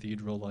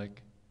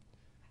cathedral-like,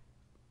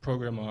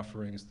 program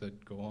offerings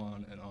that go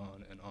on and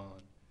on and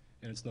on.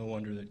 And it's no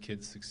wonder that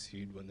kids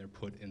succeed when they're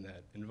put in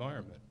that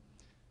environment.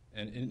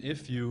 And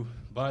if you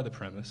buy the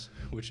premise,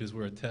 which is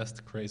we're a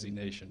test-crazy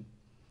nation,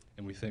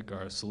 and we think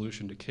our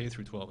solution to K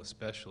through 12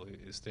 especially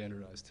is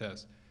standardized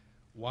tests,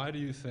 why do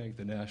you think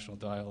the national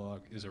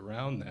dialogue is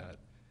around that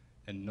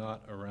and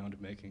not around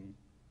making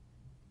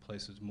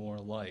places more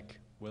like,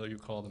 whether you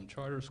call them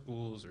charter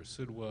schools or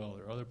Sidwell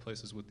or other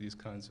places with these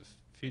kinds of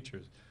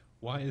features,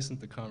 why isn't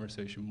the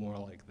conversation more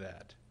like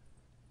that?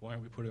 Why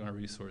aren't we putting our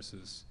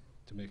resources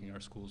to making our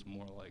schools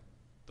more like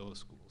those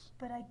schools?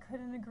 But I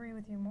couldn't agree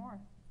with you more.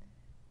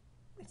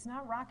 It's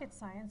not rocket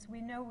science. We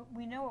know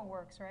it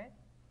works, right?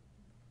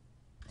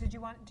 Do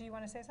you want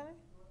to say something?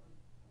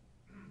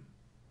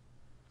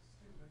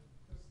 Excuse me.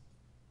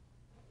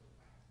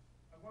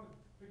 I want to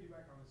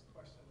piggyback on this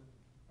question, and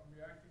I'm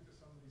reacting to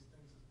some of these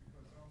things is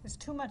because there's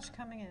too much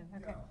coming in.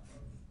 Okay. Yeah,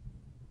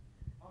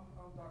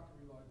 I'm Dr.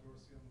 Eli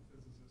Dorsey. I'm a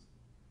physicist.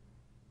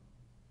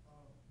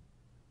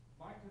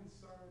 My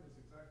concern is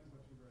exactly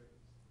what you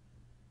raised.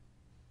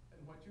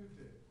 And what you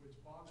did, which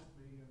bothered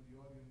me and the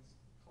audience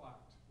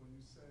clapped when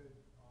you said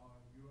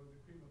you're the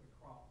cream of the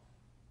crop.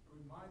 It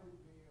reminded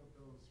me of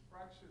those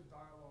fractured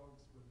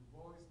dialogues where Du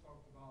Bois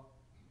talked about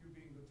you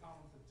being the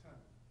talented 10.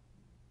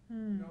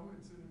 You know,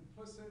 it's an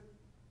implicit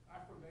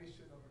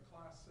affirmation of a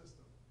class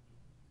system.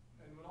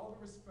 And with all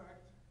the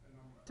respect, and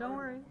Don't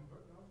worry.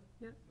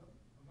 I'm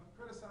not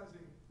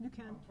criticizing. You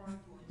can. I'm trying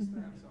to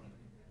understand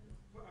something.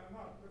 But I'm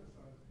not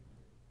criticizing.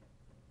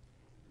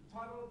 The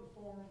title of the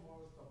forum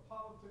was The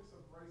Politics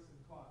of Race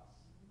and Class.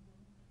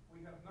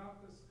 We have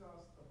not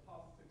discussed the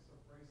politics of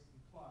race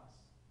and class.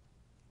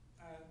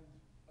 And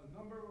a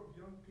number of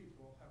young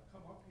people have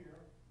come up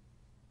here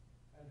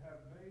and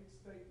have made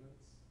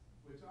statements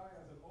which I,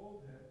 as an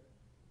old head,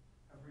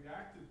 have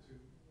reacted to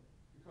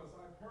because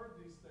I've heard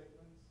these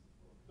statements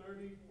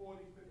 30,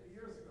 40, 50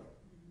 years ago.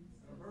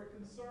 And I'm very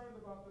concerned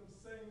about them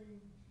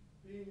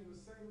being in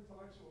the same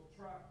intellectual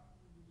trap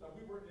that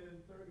we were in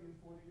 30 and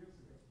 40 years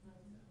ago.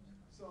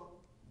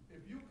 So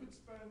if you could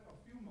spend a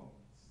few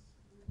moments,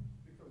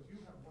 because you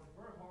have worked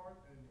very hard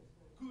and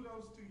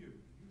kudos to you.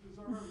 You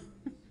deserve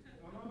everything.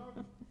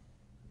 No.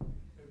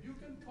 If you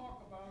can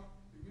talk about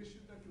the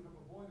issue that you have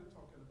avoided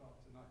talking about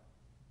tonight,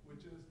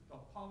 which is the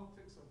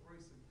politics of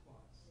race and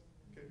class,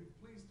 can you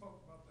please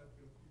talk about that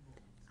for a few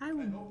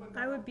moments?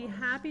 I would be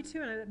happy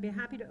to, and I would be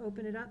happy to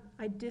open it up.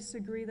 I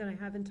disagree that I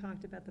haven't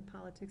talked about the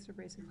politics of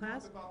race and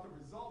class. You talked about the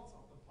results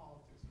of the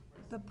politics of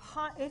race and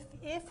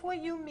class. If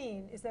what you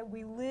mean is that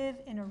we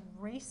live in a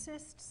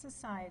racist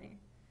society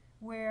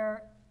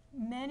where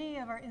many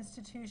of our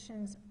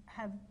institutions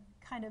have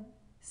kind of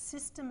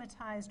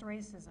systematized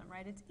racism,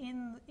 right? It's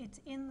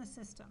in the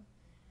system,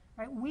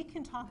 right? We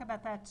can talk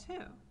about that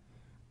too.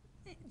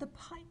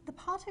 The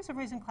politics of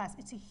race and class,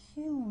 it's a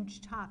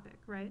huge topic,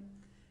 right?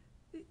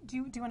 Do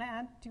you want to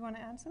add? Do you want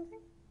to add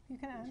something? You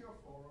can add. It's your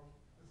forum.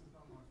 This is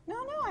not my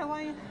forum. No, I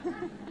want you.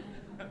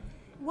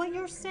 What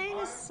you're saying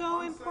is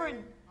so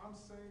important. I'm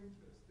saying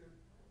this.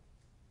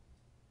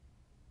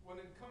 When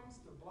it comes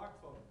to black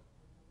folk,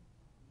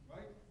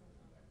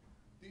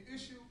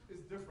 issue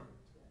is different.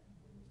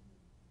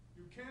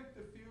 You can't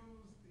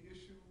diffuse the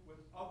issue with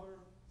other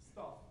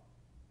stuff.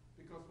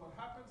 Because what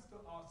happens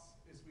to us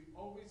is we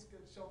always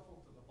get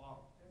shuffled to the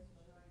bottom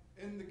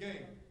in the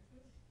game.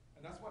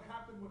 And that's what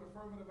happened with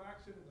affirmative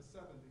action in the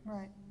 70s.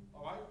 Right.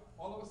 All right?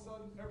 All of a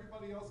sudden,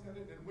 everybody else got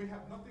in, and we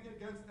have nothing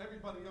against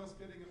everybody else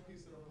getting a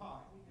piece of the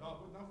pie. No,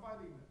 we're not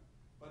fighting that.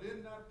 But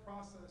in that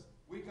process,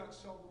 we got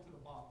shoveled to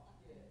the bottom.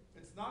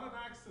 It's not an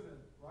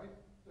accident, right,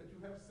 that you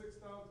have 6,000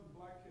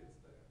 black kids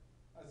there,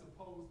 as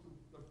opposed to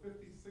the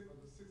 56 or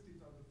the 60,000,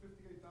 the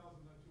 58,000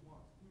 that you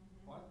want.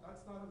 Right?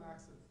 That's not an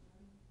accident.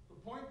 The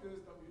point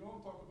is that we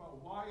don't talk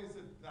about why is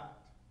it that.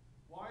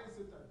 Why is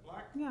it that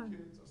black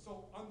kids are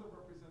so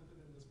underrepresented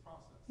in this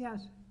process?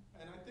 Yes.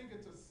 And I think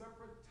it's a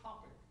separate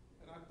topic.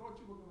 And I thought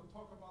you were going to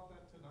talk about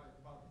that tonight,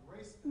 about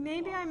race and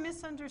Maybe I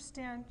class.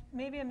 misunderstand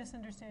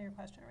your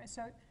question, right?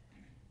 So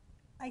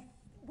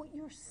what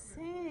you're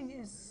saying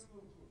is,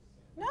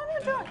 no,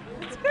 don't.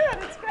 It's good,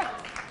 it's good. I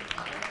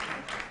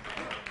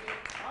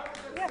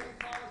was at City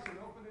College in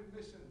open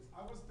admissions.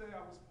 I was there,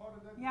 I was part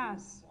of that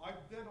Yes. group. I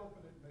did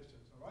open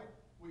admissions, all right?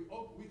 We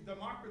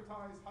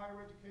democratized higher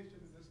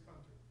education in this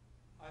country.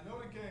 I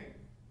know the game.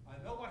 I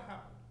know what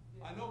happened.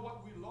 I know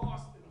what we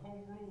lost in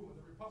home rule when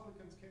the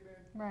Republicans came in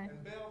and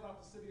bailed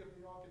out the city of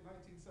New York in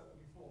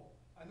 1974.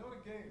 I know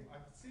the game.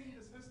 I've seen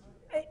this history.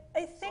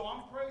 I think so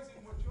I'm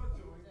praising what you're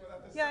doing, but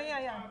at the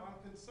same time, I'm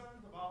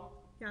concerned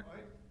about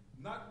right,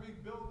 not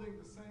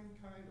rebuilding the same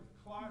kind of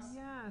class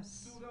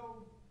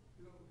pseudo,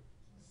 you're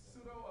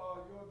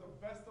the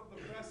best of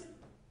the best,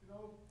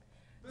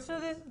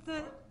 So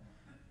the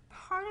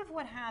part of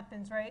what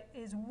happens, right,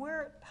 is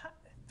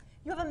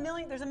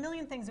there's a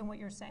million things in what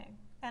you're saying,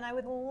 and I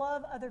would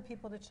love other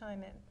people to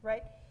chime in,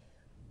 right?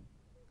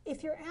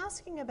 If you're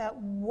asking about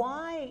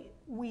why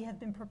we have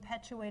been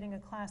perpetuating a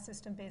class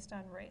system based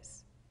on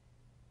race,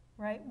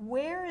 right?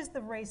 Where is the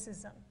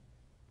racism?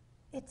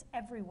 It's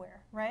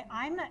everywhere, right?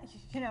 I'm not,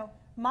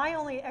 my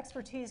only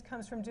expertise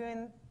comes from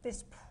doing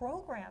this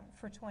program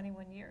for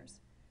 21 years.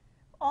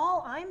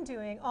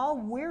 All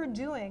we're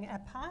doing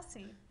at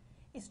Posse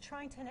is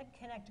trying to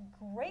connect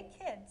great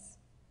kids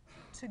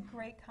to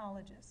great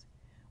colleges.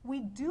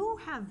 We do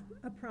have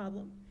a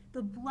problem.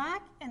 The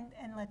black and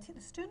Latino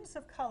students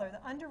of color,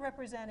 the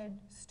underrepresented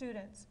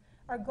students,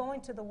 are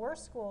going to the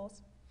worst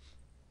schools.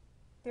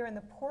 They're in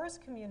the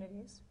poorest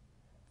communities.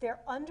 They're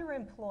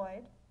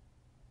underemployed.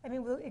 I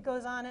mean, it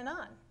goes on and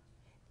on.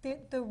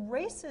 The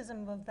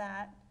racism of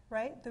that,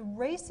 right, the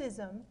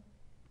racism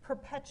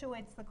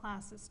perpetuates the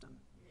class system.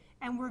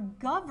 And we're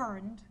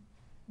governed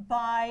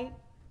by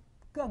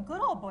a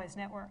good old boys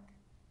network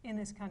in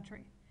this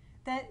country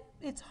that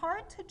it's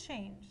hard to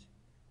change.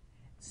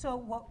 So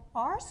what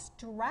our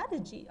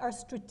strategy, our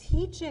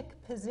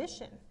strategic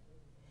position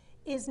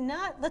is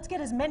not, let's get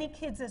as many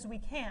kids as we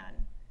can,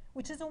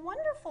 which is a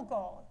wonderful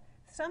goal.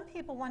 Some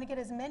people want to get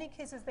as many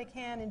kids as they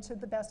can into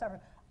the best ever.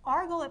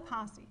 Our goal at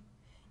Posse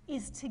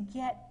is to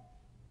get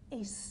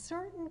a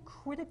certain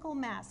critical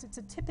mass, it's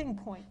a tipping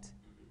point,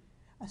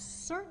 a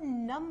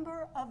certain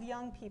number of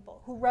young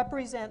people who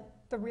represent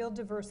the real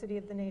diversity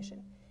of the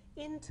nation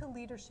into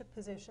leadership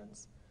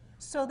positions,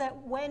 so that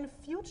when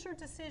future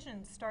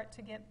decisions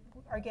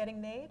are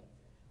getting made,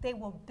 they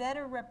will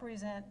better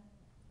represent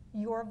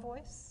your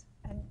voice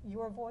and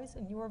your voice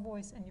and your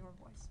voice and your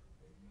voice.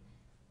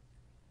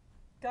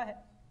 Go ahead.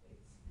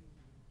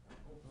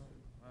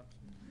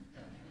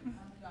 I'm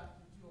Dr.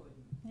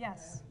 Jordan.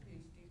 Yes. I'm a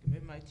PhD, I'm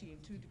in my team,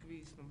 2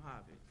 degrees from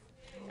Harvard.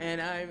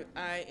 And I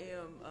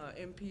am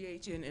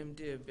MPH and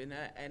MDiv,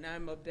 and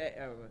I'm of that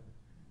era,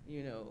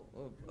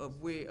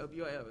 of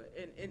your era.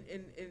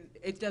 And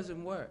it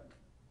doesn't work.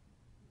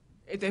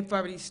 They've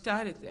already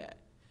started that.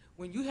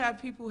 When you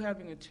have people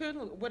having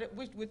what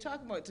we're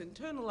talking about, it's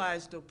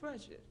internalized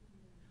oppression.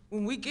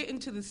 When we get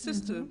into the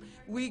system,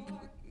 we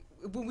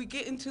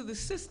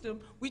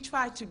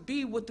try to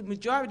be what the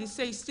majority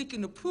say,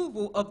 seeking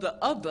approval of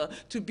the other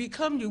to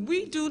become you.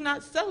 We do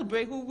not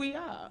celebrate who we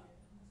are.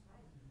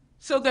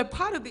 So they're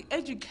part of the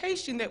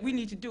education that we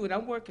need to do, and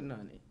I'm working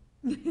on it.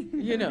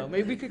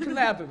 Maybe we could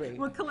collaborate.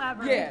 We'll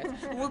collaborate. Yes.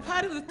 Well,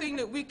 part of the thing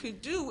that we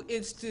could do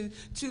is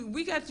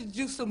we got to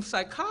do some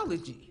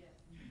psychology.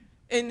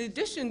 In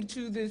addition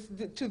to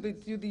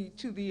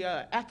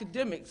the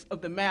academics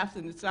of the math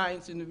and the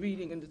science and the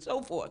reading and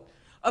so forth,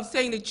 of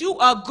saying that you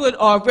are good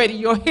already,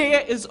 your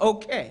hair is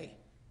okay.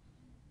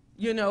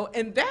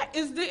 And that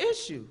is the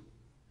issue.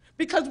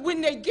 Because when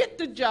they get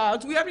the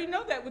jobs, we already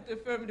know that with the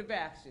affirmative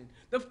action.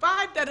 The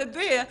 5 that are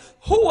there,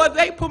 who are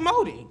they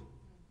promoting?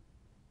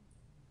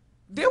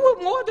 There were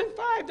more than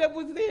 5 that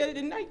was there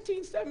in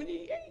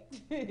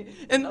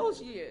 1978, in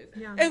those years.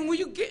 Yeah. And when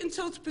you get into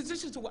those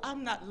positions, well,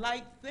 I'm not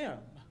like them.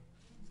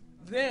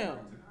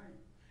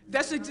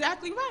 That's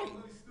exactly right.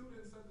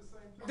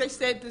 They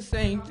said the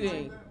same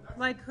thing.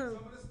 Like who?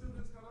 Some of the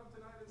students got up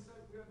tonight and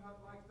said, we're not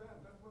like them.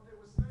 That's what they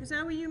were saying. Is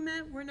that what you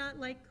meant? We're not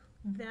like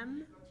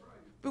them? That's right.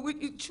 But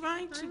we're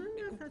trying to. I don't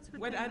know if that's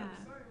what they meant.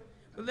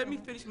 But let me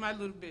finish my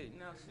little bit,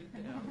 and I'll sit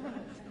down.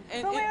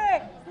 But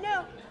wait,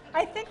 no.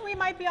 I think we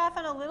might be off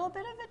on a little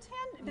bit of a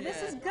tangent, but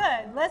this is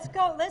good. Let's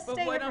go, let's stay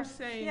But what here I'm for-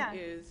 saying yeah.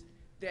 is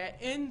that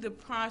in the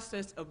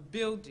process of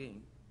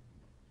building,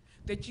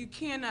 that you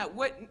cannot,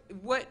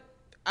 what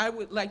I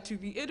would like to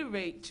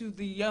reiterate to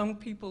the young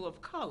people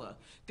of color,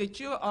 that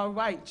you're all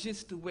right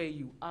just the way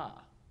you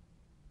are.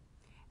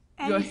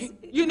 And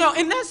You know,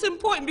 and that's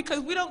important because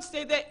we don't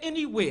say that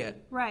anywhere.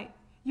 Right.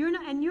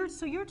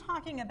 So you're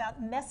talking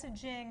about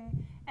messaging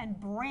and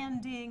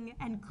branding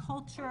and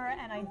culture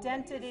and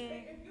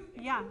identity. If you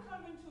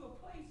come into a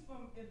place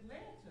from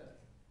Atlanta,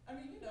 I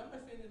mean, you know, I'm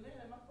not saying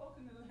Atlanta, my folks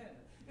in Atlanta.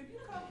 If you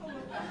come from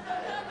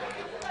Atlanta,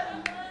 you gotta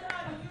learn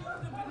how to use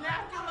the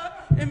vernacular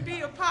and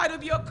be a part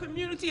of your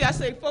community. I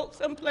say folks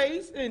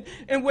someplace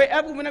and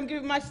wherever when I'm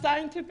giving my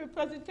scientific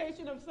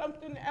presentation of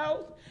something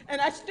else, and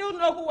I still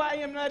know who I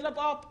am and I love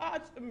all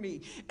parts of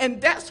me.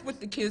 And that's what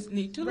the kids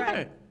need to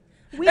learn.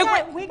 We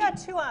got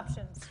two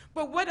options.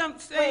 But what I'm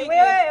saying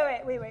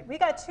Wait. We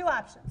got two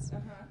options.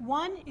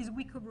 One is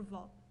we could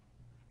revolt.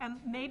 And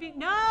maybe,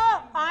 no,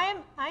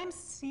 I'm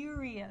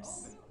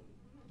serious.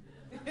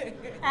 And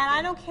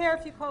I don't care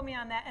if you quote me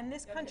on that. And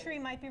this country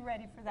might be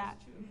ready for that.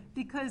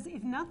 Because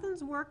if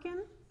nothing's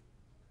working,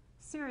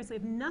 seriously,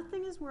 if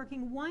nothing is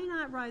working, why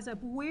not rise up?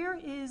 Where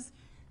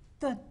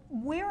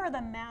are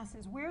the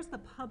masses? Where's the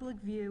public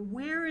view?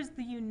 Where is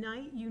the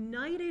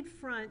united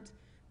front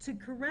to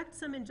correct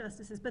some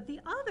injustices? But the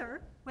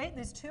other, wait,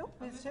 there's two?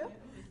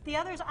 The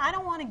other is I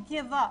don't want to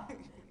give up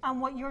on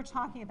what you're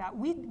talking about.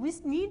 We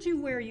need you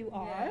where you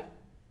are. Yeah.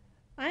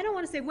 I don't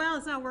want to say, well,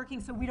 it's not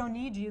working, so we don't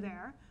need you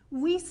there.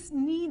 We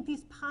need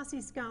these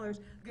Posse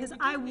scholars because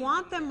I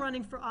want them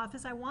running for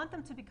office. I want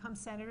them to become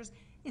senators.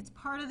 It's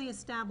part of the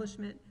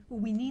establishment. Well,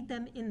 we need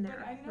them in there,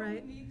 but I know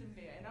right? we need them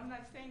there, and I'm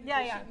not saying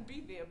that they shouldn't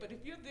be there. But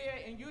if you're there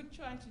and you're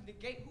trying to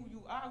negate who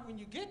you are when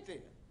you get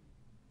there,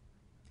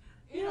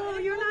 No,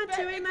 you're not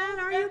doing that,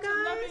 are you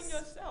guys? Loving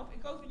yourself.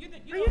 It goes, are you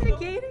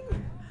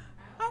negating?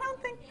 I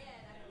don't think.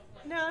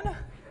 No.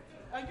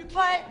 You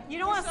but you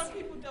don't want. Some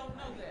people don't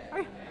know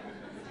that.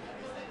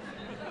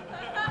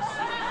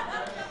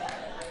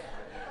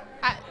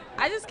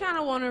 I just kind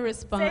of want to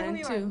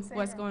respond to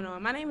what's going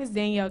on. My name is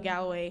Danielle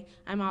Galloway.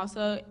 I'm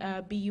also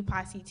a BU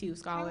Posse 2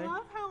 scholar. I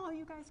love how all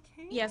you guys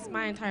came. Yes,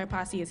 my entire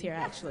posse is here,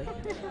 actually.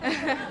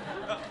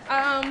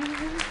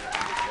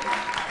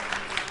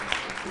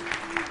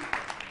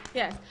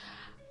 Yes.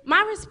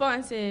 My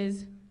response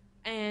is,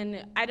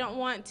 and I don't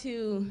want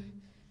to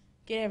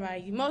get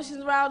everybody's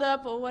emotions riled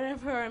up or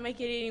whatever or make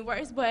it any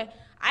worse, but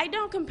I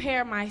don't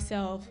compare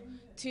myself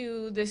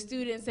to the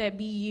students at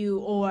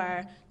BU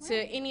or to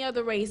any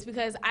other race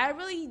because I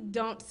really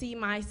don't see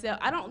myself,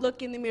 I don't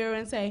look in the mirror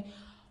and say,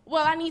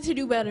 well, I need to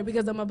do better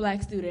because I'm a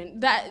black student.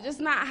 That's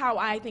just not how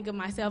I think of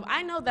myself.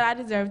 I know that I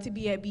deserve to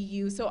be at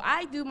BU, so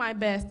I do my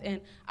best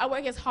and I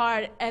work as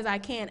hard as I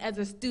can as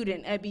a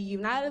student at BU,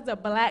 not as a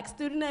black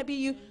student at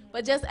BU,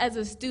 but just as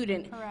a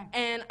student. Correct.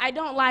 And I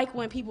don't like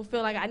when people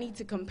feel like I need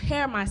to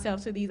compare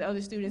myself to these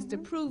other students to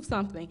prove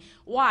something.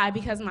 Why?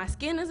 Because my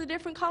skin is a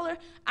different color?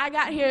 I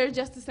got here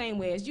just the same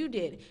way as you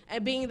did.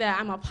 And being that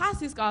I'm a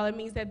Posse scholar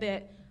means that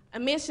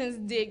admissions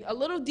dig a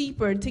little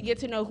deeper to get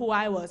to know who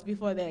I was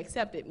before they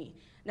accepted me.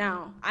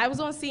 Now, I was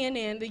on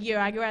CNN the year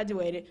I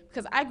graduated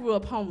because I grew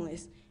up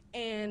homeless.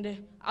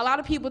 And a lot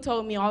of people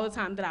told me all the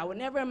time that I would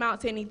never amount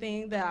to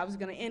anything, that I was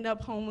going to end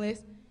up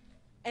homeless,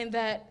 and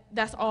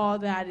that's all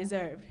that I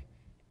deserved.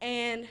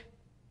 And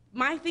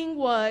my thing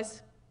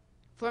was,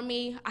 for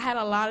me, I had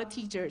a lot of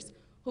teachers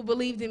who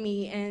believed in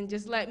me and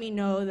just let me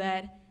know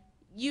that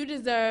you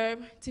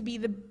deserve to be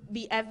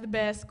at the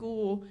best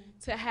school,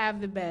 to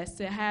have the best,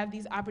 to have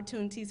these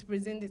opportunities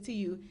presented to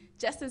you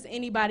just as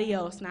anybody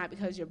else, not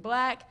because you're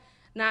black,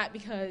 not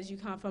because you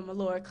come from a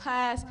lower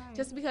class,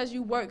 just because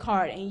you work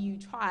hard and you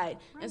tried.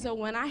 Right. And so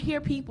when I hear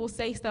people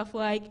say stuff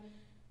like,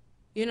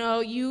 you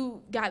know,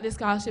 you got this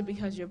scholarship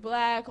because you're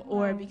black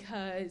or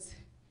because,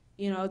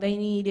 you know, they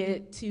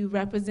needed to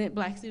represent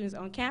black students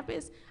on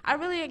campus, I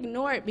really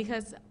ignore it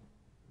because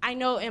I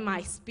know in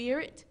my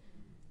spirit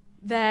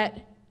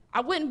that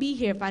I wouldn't be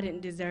here if I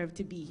didn't deserve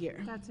to be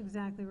here. That's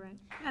exactly right.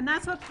 And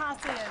that's what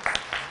Posse is.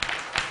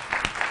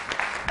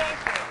 Thank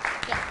you.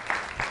 Yeah.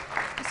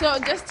 So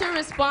just to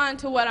respond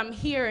to what I'm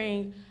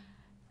hearing,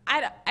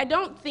 I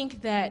don't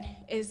think that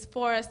it's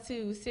for us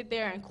to sit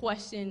there and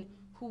question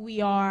who we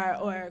are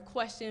or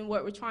question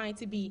what we're trying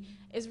to be.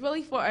 It's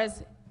really for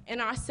us and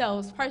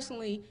ourselves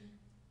personally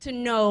to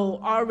know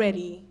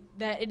already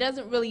that it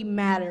doesn't really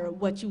matter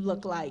what you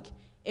look like.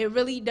 It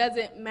really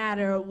doesn't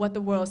matter what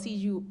the world see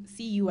you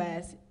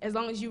as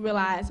long as you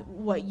realize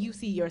what you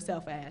see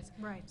yourself as.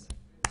 Right.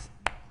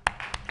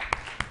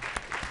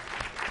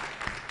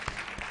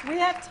 We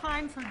have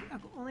time for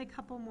only a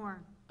couple more.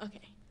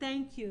 Okay.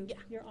 Thank you. Yeah.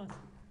 You're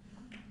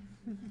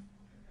awesome.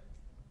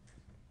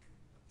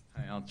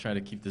 Hi, I'll try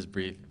to keep this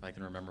brief if I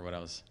can remember what I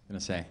was going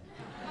to say.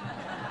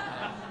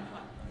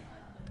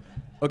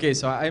 Okay,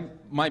 so I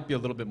might be a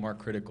little bit more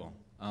critical.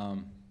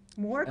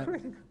 More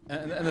critical?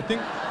 And the thing...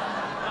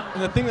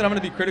 And the thing that I'm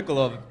going to be critical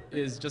of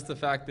is just the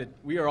fact that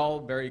we are all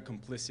very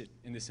complicit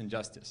in this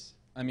injustice.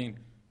 I mean,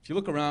 if you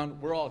look around,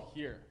 we're all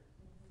here.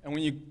 And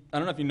when you, I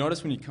don't know if you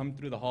notice when you come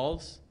through the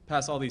halls,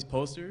 past all these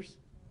posters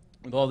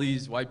with all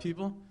these white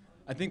people,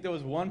 I think there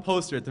was one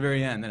poster at the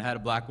very end that had a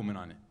black woman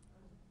on it.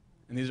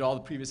 And these are all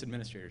the previous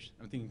administrators.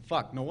 I'm thinking,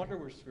 fuck, no wonder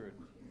we're screwed.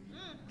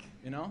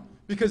 You know?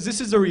 Because this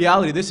is a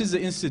reality. This is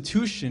an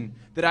institution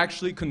that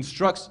actually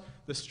constructs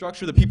the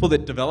structure, the people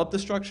that develop the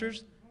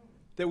structures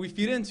that we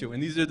feed into.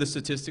 And these are the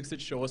statistics that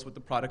show us what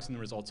the products and the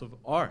results of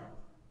are.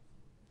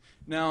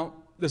 Now,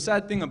 the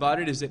sad thing about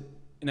it is that,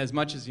 in as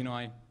much as,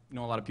 I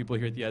know a lot of people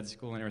here at the Ed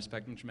School, and I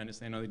respect them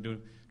tremendously. I know they do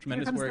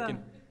tremendous work.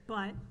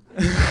 But.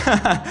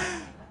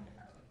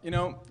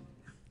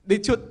 They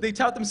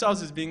tout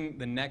themselves as being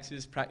the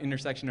nexus,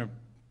 intersection of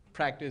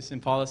practice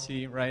and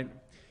policy, right?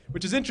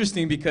 Which is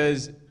interesting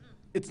because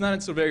it's not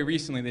until very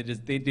recently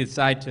they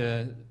decide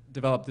to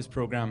develop this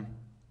program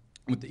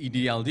with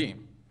the Ed.D,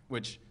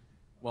 which,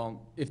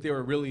 well, if they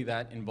were really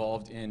that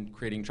involved in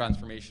creating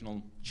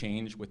transformational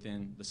change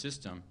within the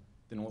system,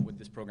 then what would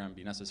this program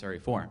be necessary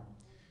for?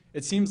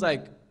 It seems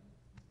like,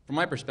 from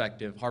my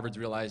perspective, Harvard's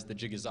realized the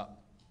jig is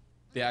up.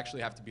 They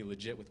actually have to be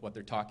legit with what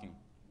they're talking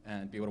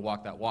and be able to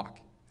walk that walk.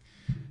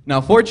 Now,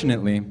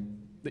 fortunately,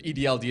 the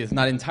Ed.D is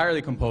not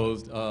entirely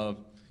composed of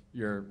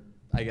your,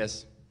 I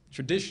guess,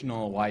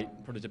 traditional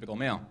white prototypical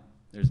male.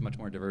 There's much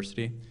more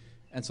diversity.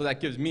 And so that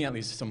gives me at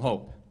least some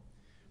hope.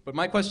 But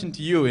my question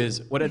to you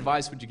is, what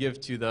advice would you give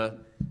to the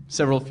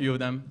several few of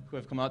them who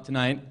have come out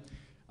tonight?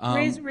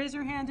 Raise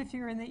your hand if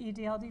you're in the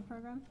Ed.D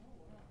program.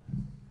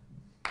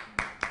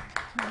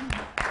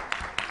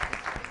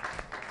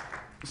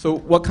 So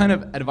what kind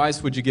of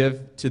advice would you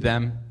give to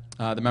them,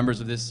 the members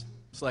of this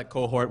select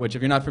cohort, which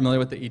if you're not familiar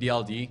with the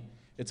Ed.D,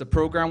 it's a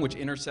program which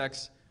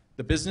intersects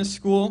the business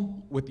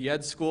school with the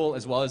Ed school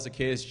as well as the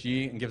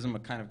KSG and gives them a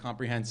kind of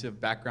comprehensive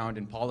background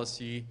in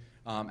policy,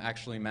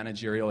 actually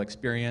managerial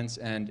experience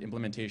and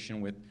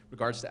implementation with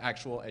regards to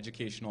actual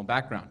educational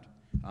background.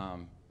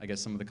 I guess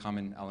some of the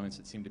common elements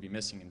that seem to be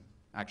missing in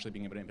actually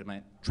being able to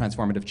implement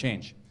transformative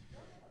change.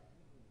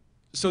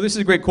 So this is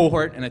a great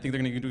cohort, and I think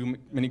they're going to do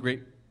many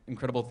great,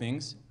 incredible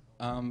things.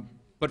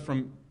 But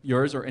from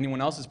yours or anyone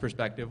else's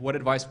perspective, what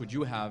advice would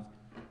you have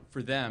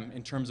for them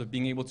in terms of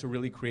being able to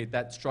really create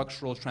that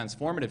structural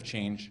transformative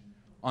change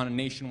on a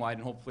nationwide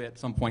and hopefully at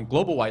some point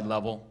global-wide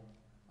level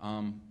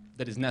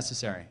that is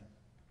necessary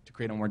to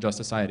create a more just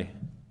society?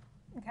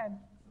 Okay.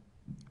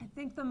 I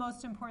think the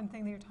most important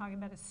thing that you're talking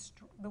about is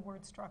the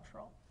word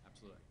structural.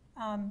 Absolutely.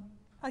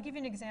 I'll give you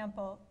an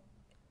example.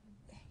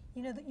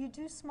 You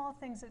do small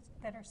things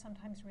that are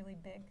sometimes really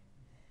big.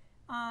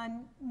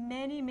 On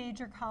many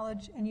major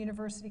college and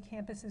university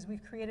campuses,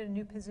 we've created a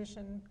new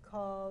position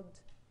called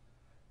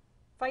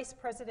Vice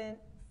President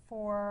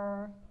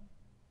for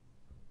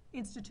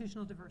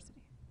Institutional Diversity,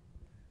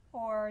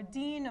 or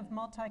Dean of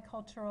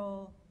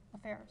Multicultural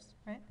Affairs,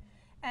 right?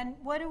 And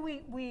what do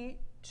we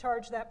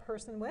charge that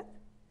person with?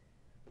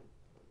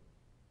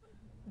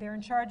 They're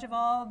in charge of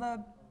all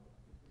the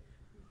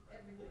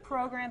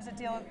programs that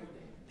deal with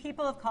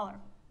people of color.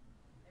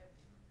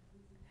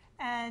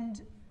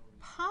 And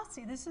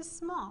Posse, this is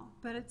small,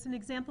 but it's an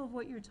example of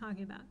what you're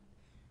talking about.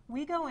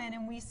 We go in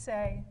and we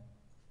say,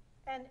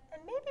 and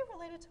maybe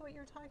related to what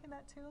you're talking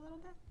about too a little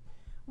bit,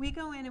 we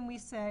go in and we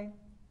say,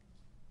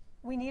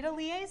 we need a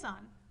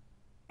liaison,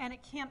 and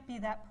it can't be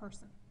that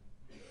person.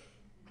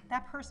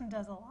 That person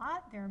does a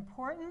lot, they're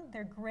important,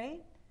 they're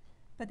great,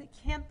 but it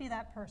can't be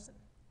that person.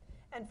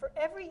 And for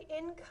every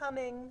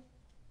incoming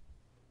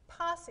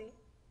Posse,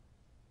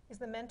 is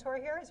the mentor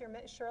here? Is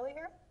Shirley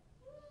here?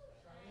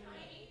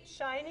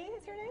 Shiny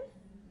is your name?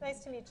 Nice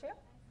to meet you.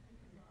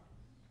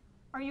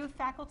 Are you a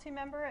faculty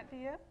member at BU?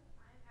 I'm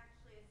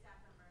actually a staff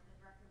member. I'm the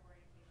director of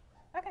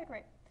orientation. Okay,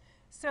 great.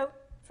 So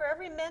for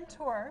every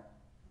mentor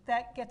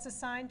that gets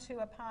assigned to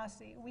a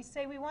Posse, we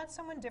say we want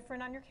someone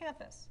different on your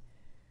campus.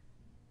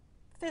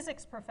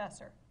 Physics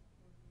professor,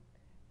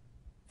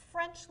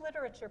 French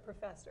literature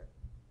professor,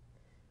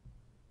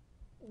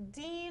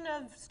 dean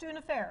of student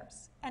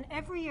affairs, and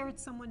every year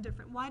it's someone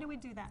different. Why do we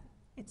do that?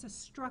 It's a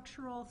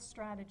structural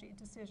strategy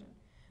decision.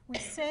 We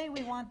say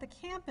we want the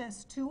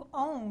campus to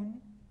own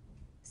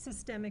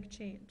systemic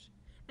change.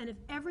 And if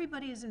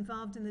everybody is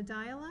involved in the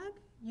dialogue,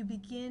 you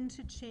begin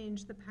to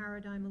change the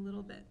paradigm a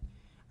little bit.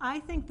 I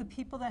think the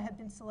people that have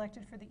been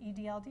selected for the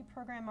Ed.D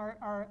program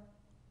are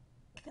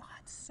God,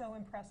 so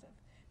impressive.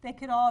 They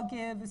could all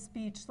give a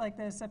speech like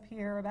this up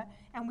here, about,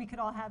 and we could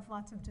all have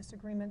lots of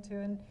disagreement too.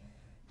 And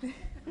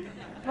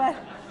but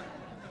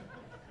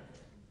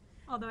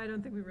although I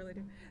don't think we really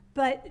do.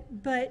 But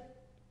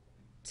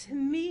to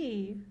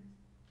me,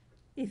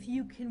 if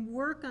you can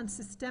work on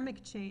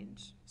systemic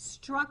change,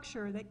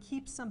 structure that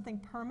keeps something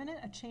permanent,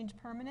 a change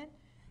permanent,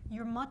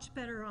 you're much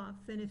better off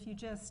than if you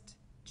just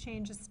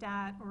change a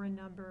stat or a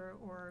number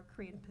or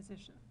create a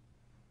position.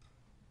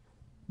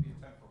 We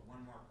have time for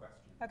one more question.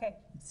 Okay,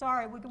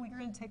 sorry, we're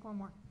going to take one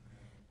more.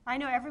 I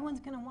know everyone's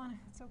going to want it.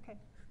 It's okay.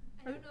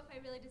 I don't know if I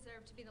really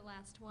deserve to be the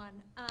last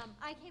one.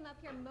 I came up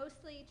here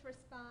mostly to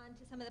respond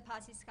to some of the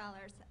Posse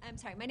scholars. I'm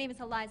sorry, my name is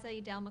Eliza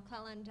Edel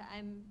McClelland.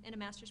 I'm in a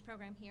master's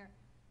program here.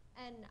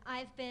 And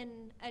I've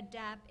been a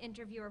DAP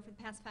interviewer for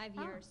the past 5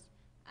 years.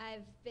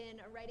 I've been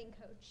a writing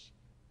coach.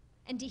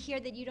 And to hear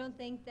that you don't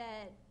think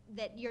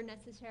that you're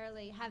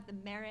necessarily have the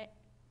merit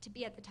to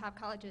be at the top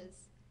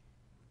colleges.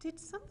 Did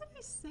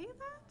somebody say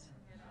that?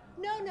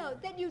 No,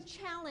 that you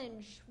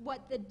challenge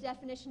what the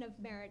definition of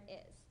merit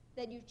is.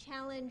 That you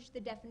challenge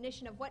the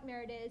definition of what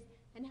merit is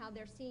and how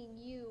they're seeing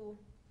you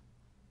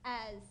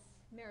as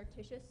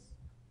merititious.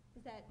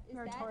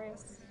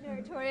 Meritorious.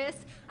 Meritorious.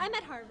 I'm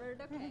at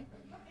Harvard, okay.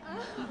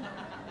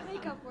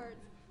 Make up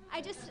words.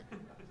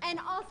 And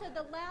also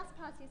the last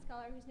Posse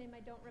scholar, whose name I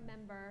don't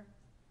remember,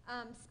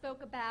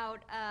 spoke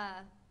about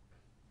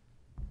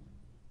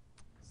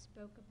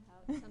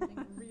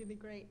something really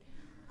great.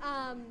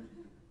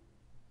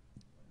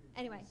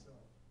 Anyway,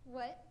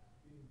 what?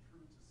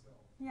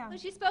 Yeah. Well,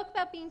 she spoke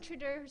about being true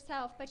to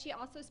herself, but she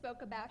also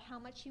spoke about how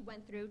much she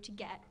went through to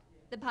get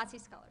the Posse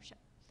scholarship.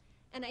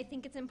 And I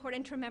think it's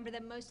important to remember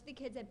that most of the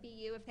kids at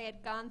BU, if they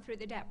had gone through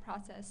the DAP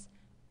process,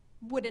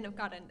 wouldn't have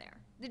gotten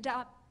there. The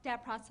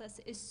DAP process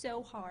is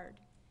so hard.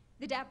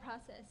 The DAP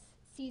process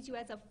sees you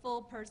as a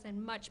full person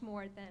much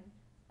more than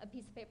a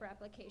piece of paper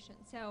application.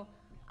 So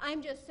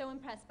I'm just so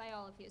impressed by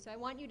all of you. So I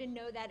want you to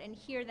know that and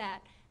hear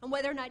that. And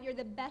whether or not you're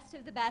the best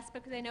of the best,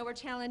 because I know we're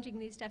challenging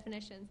these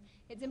definitions,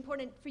 it's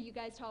important for you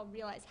guys to all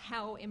realize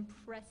how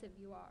impressive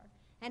you are.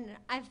 And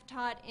I've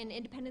taught in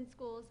independent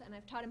schools and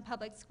I've taught in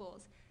public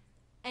schools.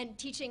 And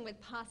teaching with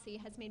Posse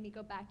has made me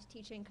go back to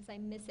teaching because I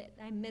miss it.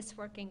 I miss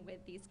working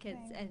with these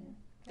kids and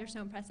they're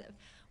so impressive.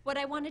 What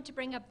I wanted to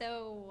bring up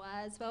though,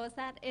 as well as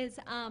that, is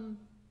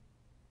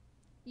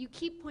you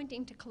keep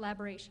pointing to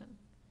collaboration.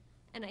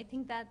 And I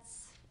think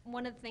that's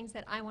one of the things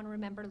that I want to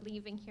remember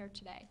leaving here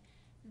today.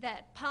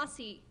 That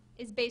Posse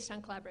is based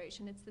on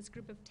collaboration. It's this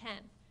group of 10,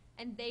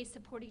 and they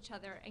support each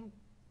other and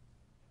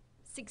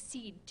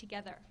succeed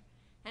together.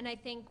 And I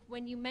think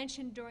when you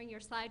mentioned during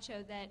your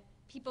slideshow that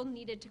people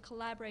needed to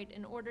collaborate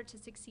in order to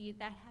succeed,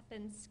 that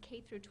happens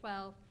K through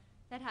 12,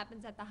 that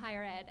happens at the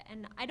higher ed,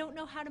 and I don't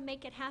know how to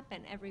make it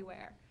happen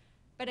everywhere,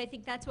 but I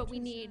think that's what we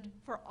need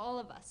for all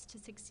of us to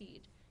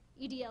succeed.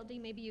 ED/LD,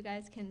 maybe you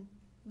guys can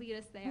lead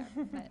us there,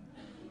 but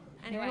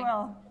anyway. Very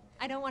well.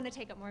 I don't want to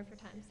take up more of your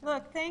time. So.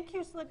 Look, thank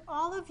you. Look,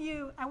 all of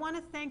you, I want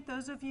to thank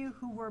those of you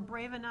who were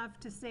brave enough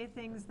to say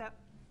things that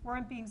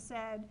weren't being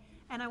said,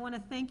 and I want to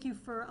thank you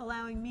for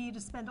allowing me to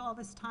spend all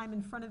this time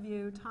in front of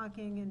you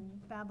talking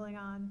and babbling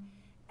on.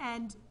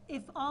 And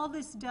if all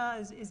this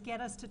does is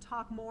get us to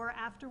talk more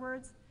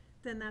afterwards,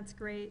 then that's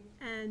great,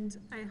 and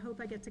I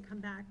hope I get to come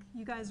back.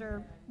 You guys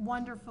are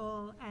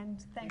wonderful,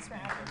 and thanks for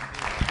having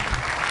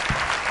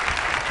me.